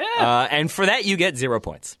 Wow. Yeah. And for that, you get 0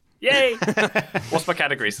 points. Yay! What's my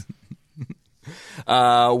categories?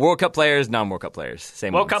 World Cup players, non-World Cup players.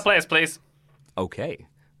 Same World ones. Cup players, please. Okay.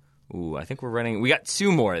 Ooh, I think we got 2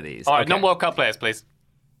 more of these. All right, okay. non-World Cup players, please.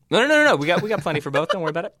 No. We got plenty for both. Don't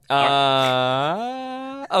worry about it.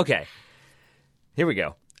 Okay. Here we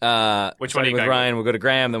go. Which one are you with going Ryan, we'll go to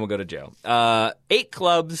Graham, then we'll go to Joe. 8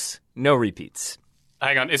 clubs, no repeats.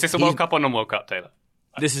 Hang on, is this a World Cup or non-World Cup, Taylor?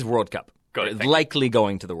 This is World Cup. Got it, thank Likely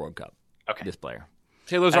going to the World Cup. Okay. This player.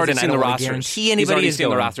 Taylor's As already in, I seen the don't wanna rosters. guarantee He's anybody already is seen the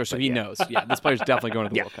going, roster, so but he yeah. knows. Yeah, this player's definitely going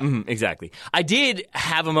to the World Cup. Exactly. I did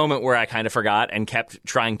have a moment where I kind of forgot and kept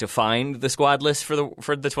trying to find the squad list for the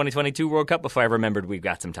 2022 World Cup before I remembered we've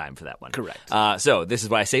got some time for that one. Correct. So this is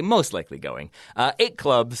why I say most likely going. 8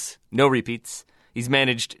 clubs, no repeats. He's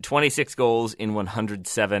managed 26 goals in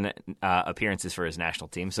 107 appearances for his national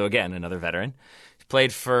team. So again, another veteran. He's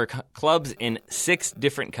played for clubs in 6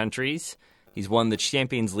 different countries. He's won the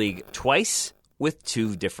Champions League twice with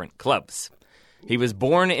 2 different clubs. He was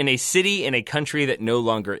born in a city in a country that no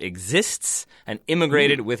longer exists and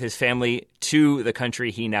immigrated with his family to the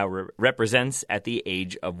country he now represents at the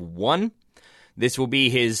age of 1. This will be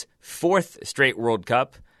his 4th straight World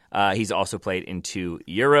Cup. He's also played in 2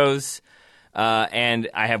 Euros. And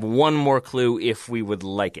I have one more clue if we would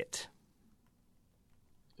like it.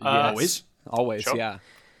 Always, Sure. yeah.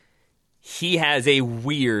 He has a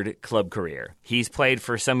weird club career. He's played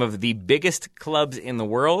for some of the biggest clubs in the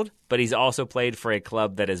world, but he's also played for a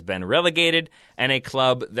club that has been relegated and a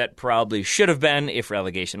club that probably should have been if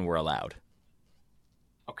relegation were allowed.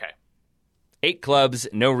 Okay. 8 clubs,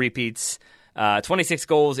 no repeats, 26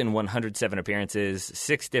 goals in 107 appearances,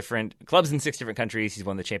 6 different clubs in 6 different countries. He's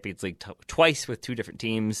won the Champions League twice with 2 different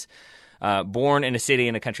teams. Born in a city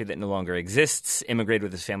in a country that no longer exists, immigrated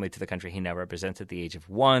with his family to the country he now represents at the age of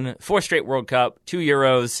 1. 4 straight World Cup, 2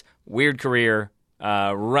 Euros, weird career,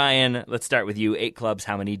 Ryan, let's start with you. 8 clubs.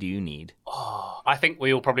 How many do you need? I think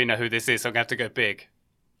we all probably know who this is, so I'm going to have to go big.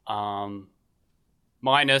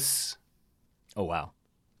 Minus Oh, wow.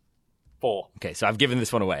 4. Okay, so I've given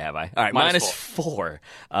this one away, have I? All right, Minus minus 4.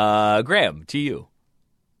 Graham, to you.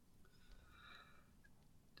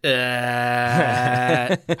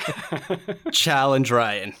 Challenge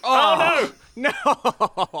Ryan. Oh, no!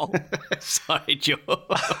 No. Sorry, Joe.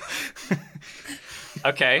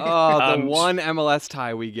 Okay. Oh, the one MLS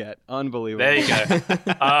tie we get. Unbelievable. There you go.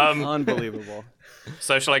 Unbelievable.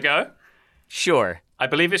 So shall I go? Sure. I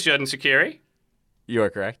believe it's Jordan Shaqiri. You are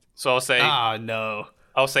correct. So I'll say no.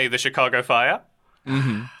 I'll say the Chicago Fire.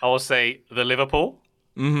 Mm-hmm. I'll say the Liverpool.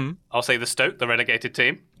 Mm-hmm. I'll say the Stoke, the relegated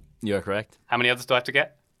team. You are correct. How many others do I have to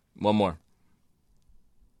get? One more.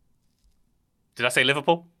 Did I say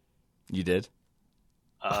Liverpool? You did.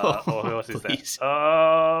 Or who else is please. there?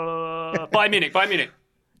 Bayern Munich.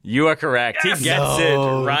 You are correct. He gets it.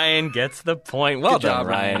 Ryan gets the point. Well Good done, job,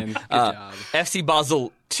 Ryan. Ryan. Good job. FC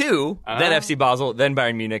Basel 2, then FC Basel, then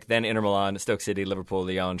Bayern Munich, then Inter Milan, Stoke City, Liverpool,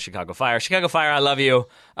 Lyon, Chicago Fire. Chicago Fire, I love you.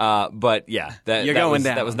 But yeah, You're going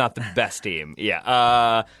down. that was not the best team.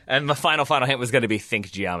 Yeah. And the final hint was going to be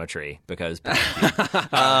Think Geometry because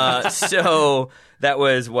so that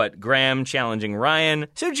was what Graham challenging Ryan.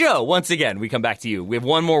 So Joe, once again, we come back to you. We have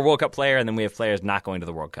one more World Cup player, and then we have players not going to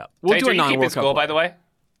the World Cup. We'll Tater, do a you keeping non-World score, Cup. by the way?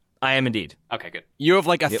 I am indeed. Okay, good. You have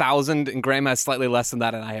like 1,000, and Graham has slightly less than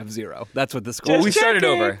that, and I have 0. That's what the score Well, is. we started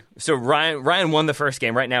over. So Ryan won the first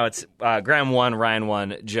game. Right now it's Graham won, Ryan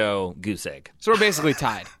won, Joe goose egg. So we're basically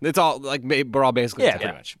tied. It's all like we're all basically Yeah, tied.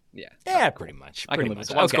 pretty much. Yeah. Yeah, pretty much. I can Pretty live much.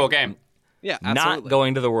 with One Okay. score game. Yeah, absolutely. Not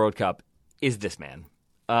going to the World Cup is this man.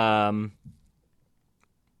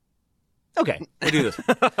 Okay, we'll do this.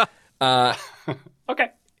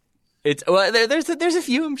 Okay. It's there's a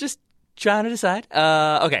few. I'm just trying to decide.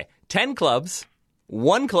 Okay, 10 clubs.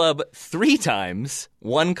 1 club 3 times,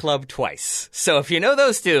 1 club twice. So if you know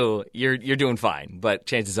those two, you're doing fine. But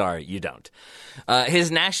chances are you don't. His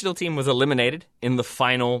national team was eliminated in the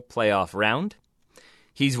final playoff round.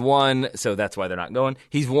 He's won, so that's why they're not going.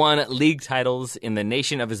 He's won league titles in the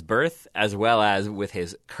nation of his birth, as well as with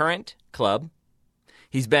his current club.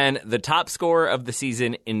 He's been the top scorer of the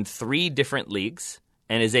season in 3 different leagues,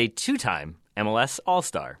 and is a 2-time MLS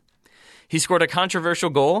All-Star. He scored a controversial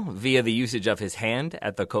goal via the usage of his hand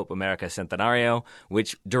at the Copa America Centenario,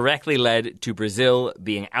 which directly led to Brazil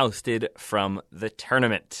being ousted from the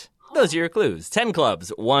tournament. Those are your clues. 10 clubs,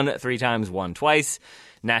 1 3 times, 1 twice.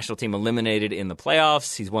 National team eliminated in the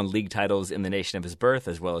playoffs. He's won league titles in the nation of his birth,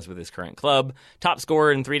 as well as with his current club. Top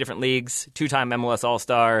scorer in 3 different leagues, 2-time MLS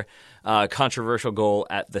All-Star, controversial goal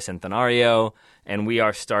at the Centenario. And we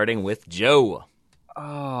are starting with Joe.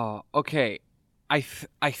 Oh, okay. I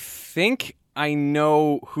think I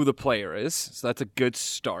know who the player is, so that's a good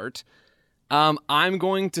start. I'm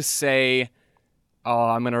going to say,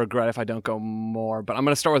 I'm going to regret if I don't go more, but I'm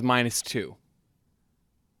going to start with -2.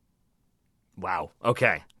 Wow.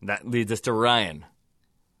 Okay. That leads us to Ryan.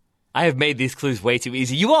 I have made these clues way too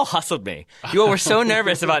easy. You all hustled me. You all were so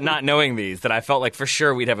nervous about not knowing these that I felt like for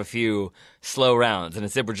sure we'd have a few slow rounds. And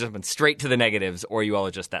instead we're jumping straight to the negatives, or you all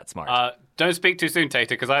are just that smart. Don't speak too soon,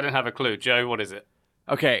 Tater, because I don't have a clue. Joe, what is it?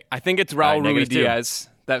 Okay, I think it's Raul Rui -2. Diaz.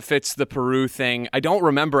 That fits the Peru thing. I don't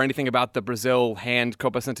remember anything about the Brazil hand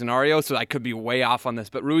Copa Centenario, so I could be way off on this.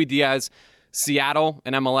 But Rui Diaz, Seattle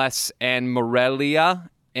in MLS, and Morelia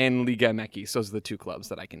in Liga MX. Those are the 2 clubs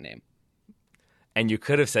that I can name. And you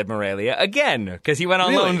could have said Morelia again, because he went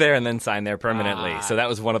on loan there and then signed there permanently. So that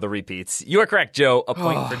was one of the repeats. You are correct, Joe. A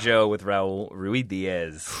point for Joe with Raul Rui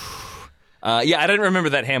Diaz. Yeah, I didn't remember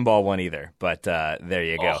that handball one either, but there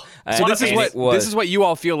you go. So this is what you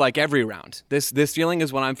all feel like every round. This feeling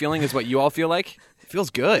is what I'm feeling, is what you all feel like. It feels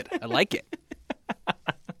good. I like it.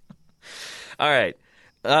 All right.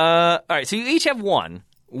 All right, so you each have 1.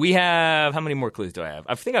 We have, how many more clues do I have?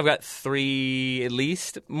 I think I've got 3 at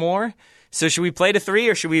least more. So should we play to 3,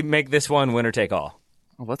 or should we make this one winner take all?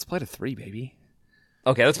 Well, let's play to 3, baby.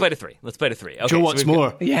 Okay, let's play to 3. Okay, Joe wants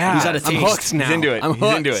more. Yeah, He's had a I'm taste. hooked now. He's into it. I'm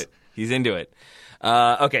He's into hooked. it. He's into it.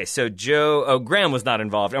 Okay, so Graham was not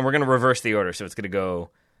involved, and we're going to reverse the order, so it's going to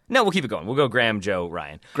go... No, we'll keep it going. We'll go Graham, Joe,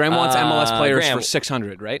 Ryan. Graham wants MLS players Graham, for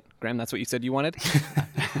 600, right? Graham, that's what you said you wanted?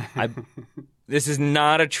 This is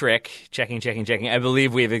not a trick. Checking. I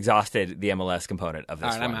believe we have exhausted the MLS component of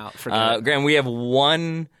this All right, one. I'm out. Forget it. Graham, we have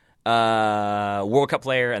 1 World Cup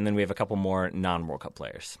player, and then we have a couple more non-World Cup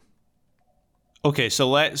players. Okay, so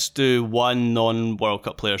let's do 1 non-World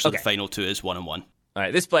Cup player, so Okay. the final 2 is 1 and 1. All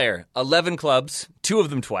right, this player, 11 clubs, 2 of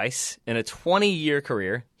them twice. In a 20-year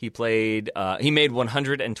career, he made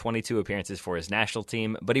 122 appearances for his national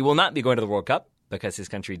team, but he will not be going to the World Cup. because his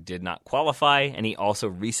country did not qualify, and he also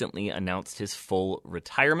recently announced his full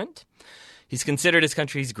retirement. He's considered his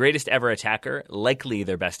country's greatest ever attacker, likely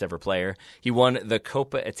their best ever player. He won the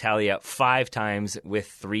Coppa Italia 5 times with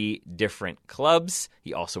 3 different clubs.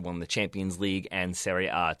 He also won the Champions League and Serie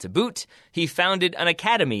A to boot. He founded an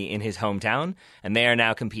academy in his hometown, and they are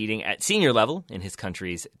now competing at senior level in his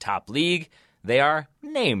country's top league. They are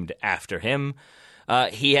named after him.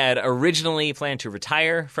 He had originally planned to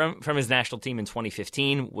retire from his national team in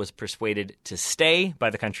 2015, was persuaded to stay by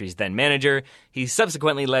the country's then manager. He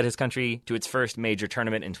subsequently led his country to its first major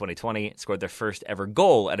tournament in 2020, scored their first ever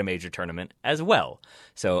goal at a major tournament as well.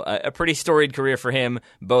 So a pretty storied career for him,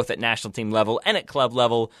 both at national team level and at club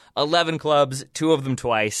level. 11 clubs, 2 of them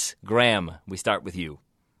twice. Graham, we start with you.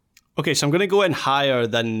 Okay, so I'm going to go in higher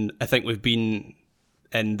than I think we've been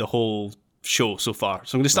in the whole show so far.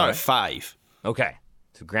 So I'm going to start at 5. Okay.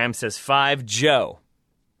 So Graham says 5. Joe,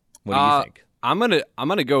 what do you think? I'm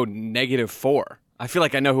gonna go -4. I feel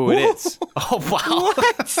like I know who it is. Oh, wow.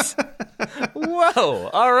 What? Whoa.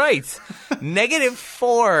 All right.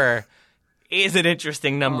 -4 is an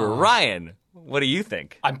interesting number. Ryan, what do you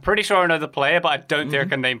think? I'm pretty sure I know the player, but I don't think I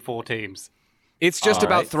can name 4 teams. It's just All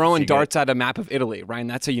about right. throwing So you got- darts at a map of Italy, Ryan.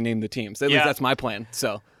 That's how you name the teams. At least Yeah. that's my plan.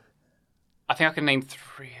 So I think I can name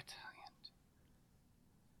 3 Italians.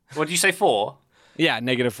 What did you say, 4? yeah,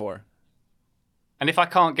 -4. And if I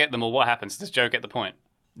can't get them all, what happens? Does Joe get the point?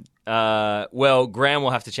 Well, Graham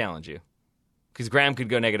will have to challenge you. Because Graham could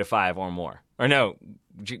go -5 or more. Or no,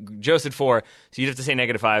 Joe said 4, so you'd have to say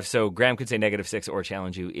 -5. So Graham could say -6 or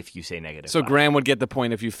challenge you if you say -5. So Graham would get the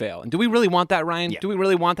point if you fail. And do we really want that, Ryan? Yeah. Do we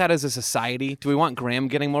really want that as a society? Do we want Graham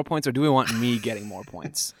getting more points, or do we want me getting more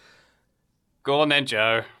points? Go on then,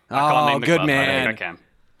 Joe. I Oh, can't name the good club, but I man. think I can.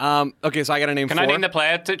 Okay, so I got to name Can 4. I name the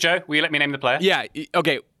player, Joe? Will you let me name the player? Yeah,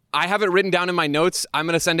 okay. I have it written down in my notes. I'm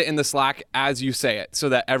going to send it in the Slack as you say it so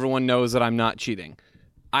that everyone knows that I'm not cheating.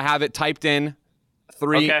 I have it typed in.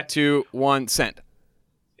 3, Okay. 2, 1, send.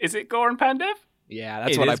 Is it Goran Pandev? Yeah,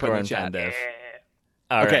 that's It what I is put in the Goran chat. Pandev.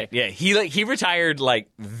 All Okay. right. Yeah, he retired like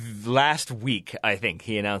last week, I think.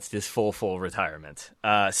 He announced his full retirement.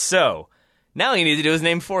 So now all you need to do is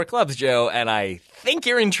name 4 clubs, Joe, and I think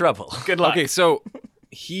you're in trouble. Good luck. Okay, so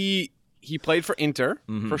he played for Inter,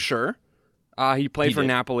 for sure. He played for did.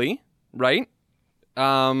 Napoli, right?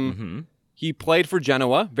 He played for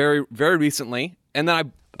Genoa very, very recently. And then I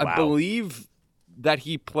Wow. believe that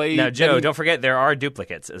he played... Now, Joe, that he- don't forget there are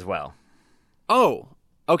duplicates as well. Oh,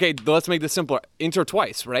 okay, let's make this simpler. Inter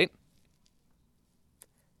twice, right?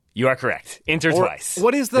 You are correct. Inter Or- twice.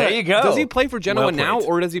 What is the... There you go. Does he play for Genoa Well now, played.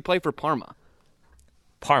 or does he play for Parma?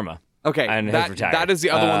 Parma. Okay, And has that retired. that is the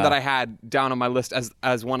other one that I had down on my list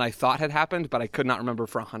as one I thought had happened, but I could not remember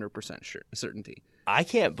for 100% certainty. I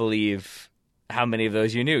can't believe how many of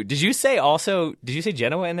those you knew. Did you say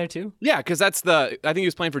Genoa in there too? Yeah, because I think he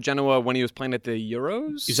was playing for Genoa when he was playing at the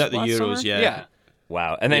Euros. He's at the last Euros, summer? yeah. Yeah.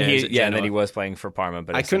 Wow. And then Yeah, he's at and then Genoa. he was playing for Parma,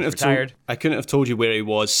 but I he's couldn't have retired. I couldn't have told you where he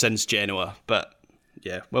was since Genoa, but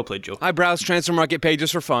yeah, well played, Joe. I browse transfer market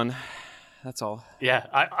pages for fun. That's all. Yeah,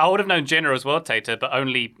 I would have known Genoa as well, Tater, but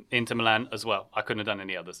only Inter Milan as well. I couldn't have done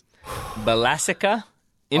any others. Balasica,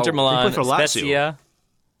 Inter Oh, Milan, he played for Spezia,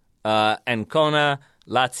 Ancona,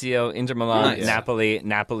 Lazio, Inter Milan, Nice.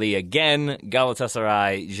 Napoli again,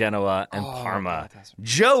 Galatasaray, Genoa, and Parma.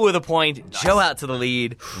 Joe with a point. Joe out to the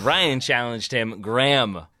lead. Ryan challenged him.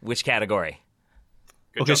 Graham, which category?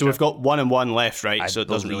 Good Okay, job, so Joe. we've got 1 and 1 left, right? I So it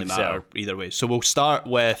doesn't really believe matter so. either way. So we'll start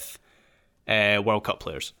with World Cup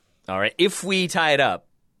players. All right. If we tie it up,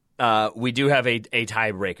 we do have a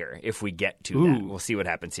tiebreaker if we get to that. We'll see what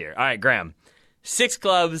happens here. All right, Graham. 6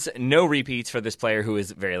 clubs, no repeats for this player who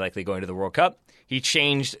is very likely going to the World Cup. He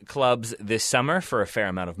changed clubs this summer for a fair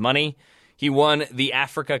amount of money. He won the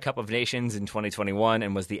Africa Cup of Nations in 2021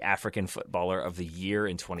 and was the African Footballer of the Year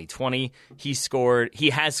in 2020. He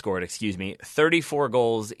has scored 34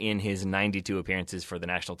 goals in his 92 appearances for the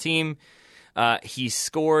national team. He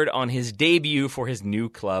scored on his debut for his new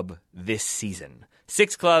club this season.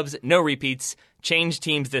 6 clubs, no repeats, changed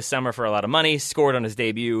teams this summer for a lot of money, scored on his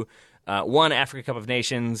debut, won Africa Cup of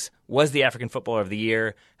Nations, was the African Footballer of the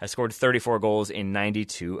Year, has scored 34 goals in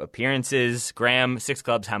 92 appearances. Graham, 6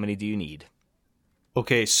 clubs, how many do you need?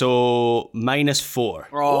 Okay, so -4.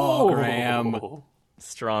 Oh, Graham.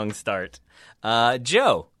 Strong start.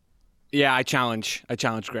 Joe. Yeah, I challenge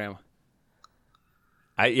Graham.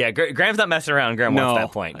 Graham's not messing around. Graham No, wants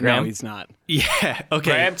that point. Graham, no, he's not. Yeah,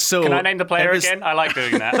 okay. Graham, so can I name the player it was- again? I like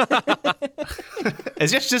doing that.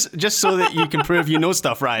 Is this just so that you can prove you know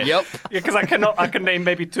stuff, right? Yep. Because I can name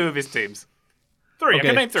maybe 2 of his teams. 3, I Okay,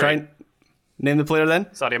 can name 3. try and name the player then.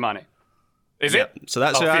 Sadio Mane. Is Yeah, it? so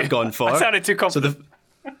that's who I've gone for. I sounded too confident.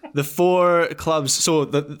 So the 4 clubs, so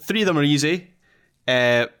the 3 of them are easy.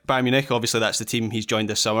 Bayern Munich, obviously that's the team he's joined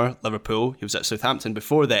this summer. Liverpool, he was at Southampton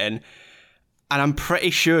before then. And I'm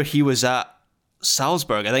pretty sure he was at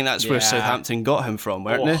Salzburg. I think that's where Yeah. Southampton got him from,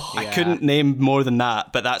 weren't they? I yeah. couldn't name more than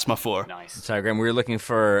that, but that's my 4. Nice. Sorry, Graham, we were looking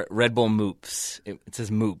for Red Bull Moops. It says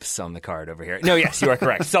Moops on the card over here. No, yes, you are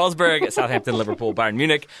correct. Salzburg, Southampton, Liverpool, Bayern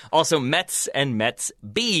Munich. Also Metz and Metz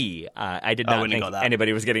B. I did not wouldn't have think got that.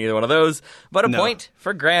 anybody was getting either one of those, but a No. point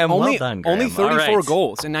for Graham. Only, well done, Graham. only 34 All right.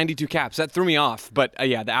 goals and 92 caps. That threw me off. But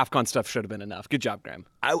yeah, the AFCON stuff should have been enough. Good job, Graham.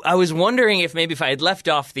 I was wondering if maybe if I had left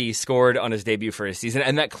off the scored on his debut for his season,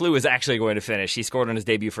 and that clue is actually going to finish. He scored on his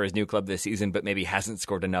debut for his new club this season, but maybe hasn't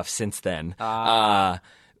scored enough since then. But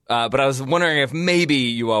I was wondering if maybe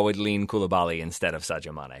you all would lean Koulibaly instead of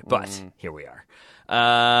Sadio Mane. But here we are.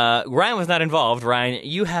 Ryan was not involved. Ryan,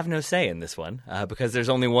 you have no say in this one because there's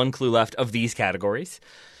only one clue left of these categories.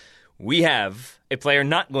 We have a player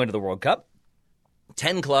not going to the World Cup,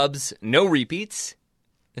 10 clubs, no repeats.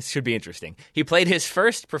 This should be interesting. He played his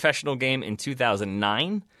first professional game in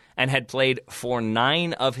 2009 and had played for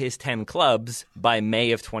 9 of his 10 clubs by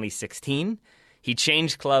May of 2016. He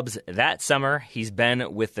changed clubs that summer. He's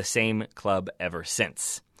been with the same club ever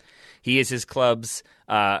since. He is his current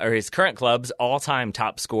club's all-time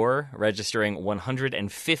top scorer, registering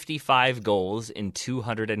 155 goals in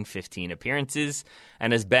 215 appearances,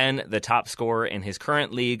 and has been the top scorer in his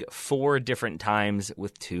current league 4 different times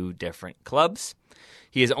with 2 different clubs.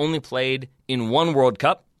 He has only played in 1 World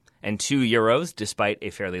Cup and 2 Euros, despite a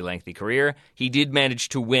fairly lengthy career. He did manage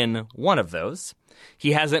to win one of those.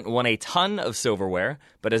 He hasn't won a ton of silverware,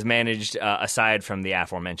 but has managed, aside from the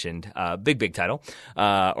aforementioned big title,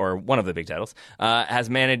 or one of the big titles, has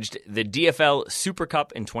managed the DFL Super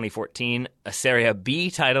Cup in 2014, a Serie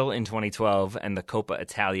B title in 2012, and the Coppa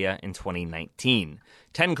Italia in 2019.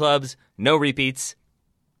 10 clubs, no repeats.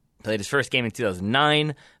 Played his first game in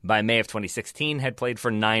 2009. By May of 2016, had played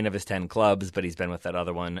for 9 of his 10 clubs, but he's been with that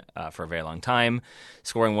other one for a very long time,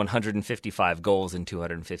 scoring 155 goals in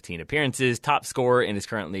 215 appearances. Top scorer in his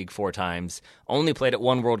current league 4 times. Only played at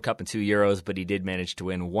 1 World Cup and 2 Euros, but he did manage to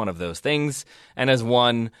win one of those things, and has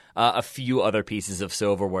won a few other pieces of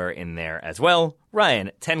silverware in there as well.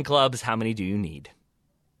 Ryan, 10 clubs, how many do you need?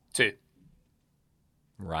 2.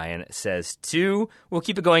 Ryan says 2. We'll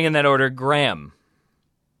keep it going in that order. Graham.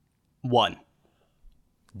 1.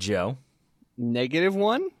 Joe.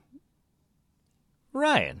 -1?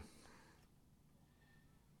 Ryan.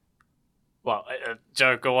 Well,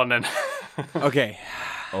 Joe, go on then. Okay.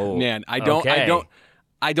 Oh, Man, I okay.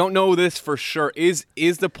 don't know this for sure. Is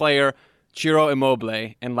the player Ciro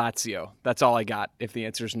Immobile and Lazio? That's all I got. If the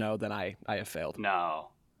answer is no, then I have failed. No.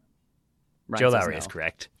 Ryan Joe says Lowry no. is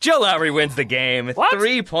correct. Joe Lowry wins the game. What?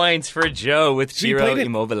 3 points for Joe with He Ciro played in-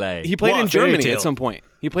 Immobile. He played What in a fairy Germany tale. at some point.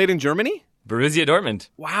 He played in Germany? Borussia Dortmund.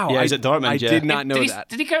 Wow. Yeah, he's at Dortmund, I yeah. did not know did he, that.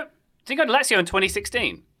 Did he go to Lazio in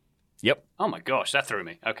 2016? Yep. Oh my gosh, that threw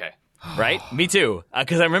me. Okay. Right? Me too.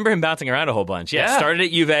 Because I remember him bouncing around a whole bunch. Yeah. Yeah. Started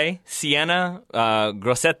at Juve, Siena,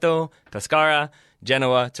 Grosseto, Pescara,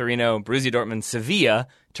 Genoa, Torino, Borussia Dortmund, Sevilla,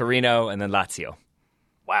 Torino, and then Lazio.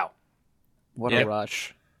 Wow. What Yeah. a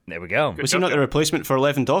rush. There we go. Was he not the replacement for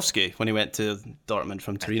Lewandowski when he went to Dortmund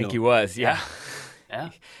from I Torino? think he was, yeah. Yeah.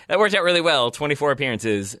 That worked out really well. 24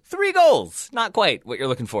 appearances, 3 goals. Not quite what you're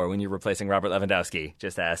looking for when you're replacing Robert Lewandowski.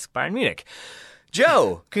 Just ask Bayern Munich.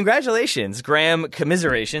 Joe, congratulations. Graham,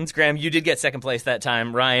 commiserations. Graham, you did get second place that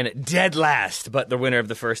time. Ryan, dead last, but the winner of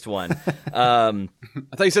the first one. I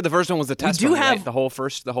thought you said the first one was a test. do run, have- right? the whole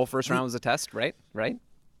first round was a test, right? Right?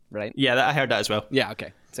 Yeah, I heard that as well. Yeah.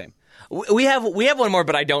 Okay. Same. We have one more,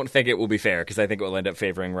 but I don't think it will be fair because I think it will end up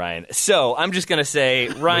favoring Ryan. So I'm just going to say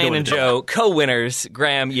Ryan and Joe, co-winners.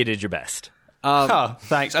 Graham, you did your best. Oh,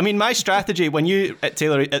 thanks. I mean, my strategy, when you,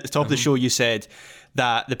 Taylor, at the top of the show, you said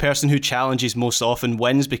that the person who challenges most often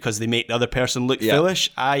wins because they make the other person look foolish.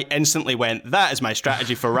 I instantly went, that is my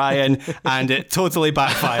strategy for Ryan, and it totally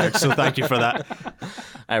backfired. So thank you for that.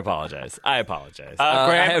 I apologize.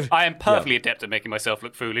 Graham, I am perfectly adept at making myself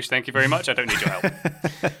look foolish. Thank you very much. I don't need your help.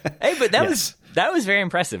 Hey, but that was very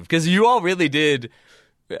impressive because you all really did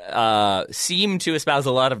seem to espouse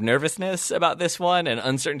a lot of nervousness about this one and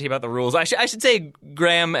uncertainty about the rules. I should say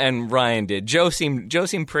Graham and Ryan did. Joe seemed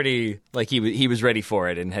pretty like he was ready for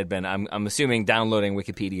it and had been. I'm assuming downloading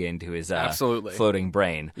Wikipedia into his Absolutely. floating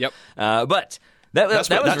brain. Yep. But that was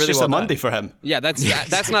That's really just well a Monday done. for him. Yeah,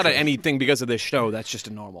 that's not anything because of this show. That's just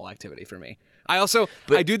a normal activity for me. I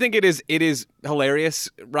do think it is hilarious,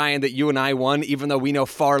 Ryan, that you and I won, even though we know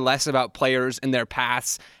far less about players and their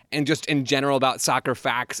paths and just in general about soccer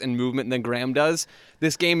facts and movement than Graham does.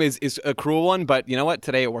 This game is a cruel one, but you know what?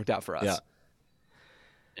 Today it worked out for us.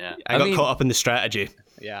 Yeah. I got caught up in the strategy.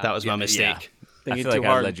 Yeah. That was my mistake. Yeah. I feel like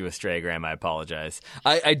I led you astray, Graham. I apologize.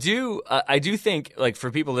 I do think, like, for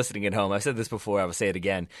people listening at home, I've said this before, I will say it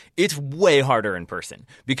again, it's way harder in person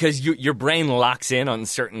because your brain locks in on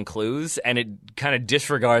certain clues and it kind of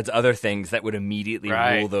disregards other things that would immediately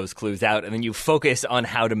rule those clues out. And then you focus on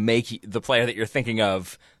how to make the player that you're thinking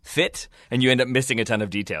of fit, and you end up missing a ton of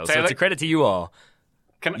details. So it's a credit to you all.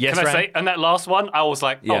 Can I say, and that last one, I was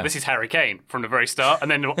like, this is Harry Kane from the very start,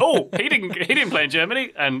 and then he didn't play in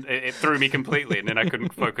Germany, and it threw me completely, and then I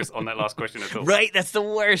couldn't focus on that last question at all. Right, that's the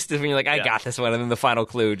worst. Is when you're like, I got this one, and then the final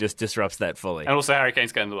clue just disrupts that fully. And also, Harry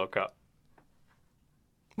Kane's going to the World Cup.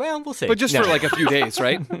 Well, we'll see. But just for like a few days,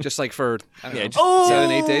 right? Just like for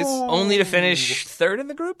 7-8 days. Only to finish third in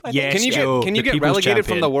the group. I think. Yes, Can you get relegated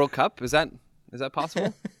from the World Cup? Is that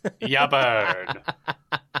possible? Yeah, bird.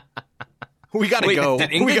 We gotta go.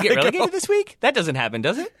 Did England get relegated this week? That doesn't happen,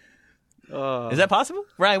 does it? Is that possible?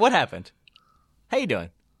 Ryan, what happened? How you doing?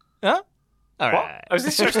 Huh? All right. Is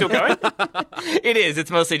this show still going? It is.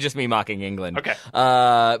 It's mostly just me mocking England. Okay.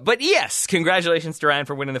 But yes, congratulations to Ryan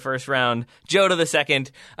for winning the first round. Joe to the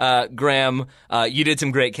second. Graham, you did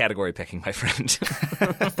some great category picking, my friend.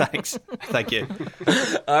 Thanks. Thank you.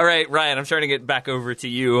 All right, Ryan, I'm starting to get back over to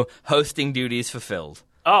you. Hosting duties fulfilled.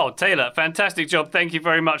 Oh, Taylor, fantastic job. Thank you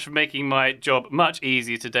very much for making my job much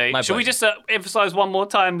easier today. My Shall we pleasure. just emphasize one more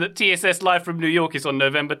time that TSS Live from New York is on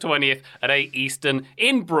November 20th at 8 Eastern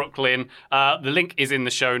in Brooklyn. The link is in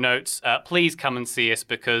the show notes. Please come and see us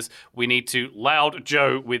because we need to loud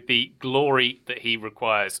Joe with the glory that he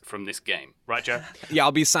requires from this game. Right, Joe? Yeah,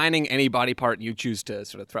 I'll be signing any body part you choose to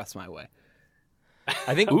sort of thrust my way.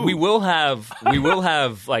 I think we will have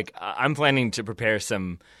like I'm planning to prepare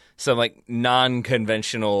some like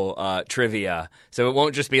non-conventional trivia. So it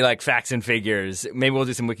won't just be like facts and figures. Maybe we'll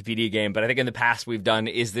do some Wikipedia game. But I think in the past we've done,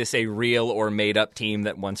 is this a real or made-up team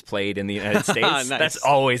that once played in the United States? Nice. That's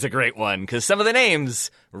always a great one because some of the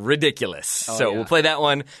names, ridiculous. We'll play that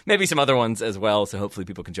one. Maybe some other ones as well. So hopefully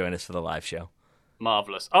people can join us for the live show.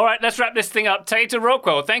 Marvelous. All right, let's wrap this thing up. Tater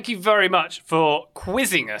Rockwell, thank you very much for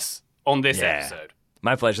quizzing us on this episode.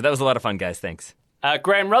 My pleasure. That was a lot of fun, guys. Thanks.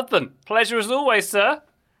 Graham Ruthven, pleasure as always, sir.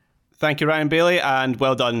 Thank you, Ryan Bailey, and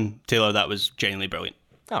well done, Taylor. That was genuinely brilliant.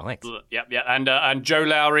 Oh, thanks. Yeah. And Joe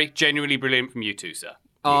Lowry, genuinely brilliant from you too, sir.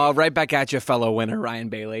 Right back at you, fellow winner, Ryan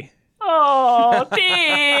Bailey. Oh,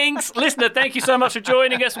 thanks. Listener, thank you so much for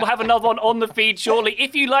joining us. We'll have another one on the feed shortly.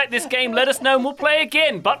 If you like this game, let us know and we'll play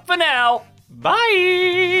again. But for now,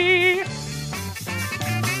 bye.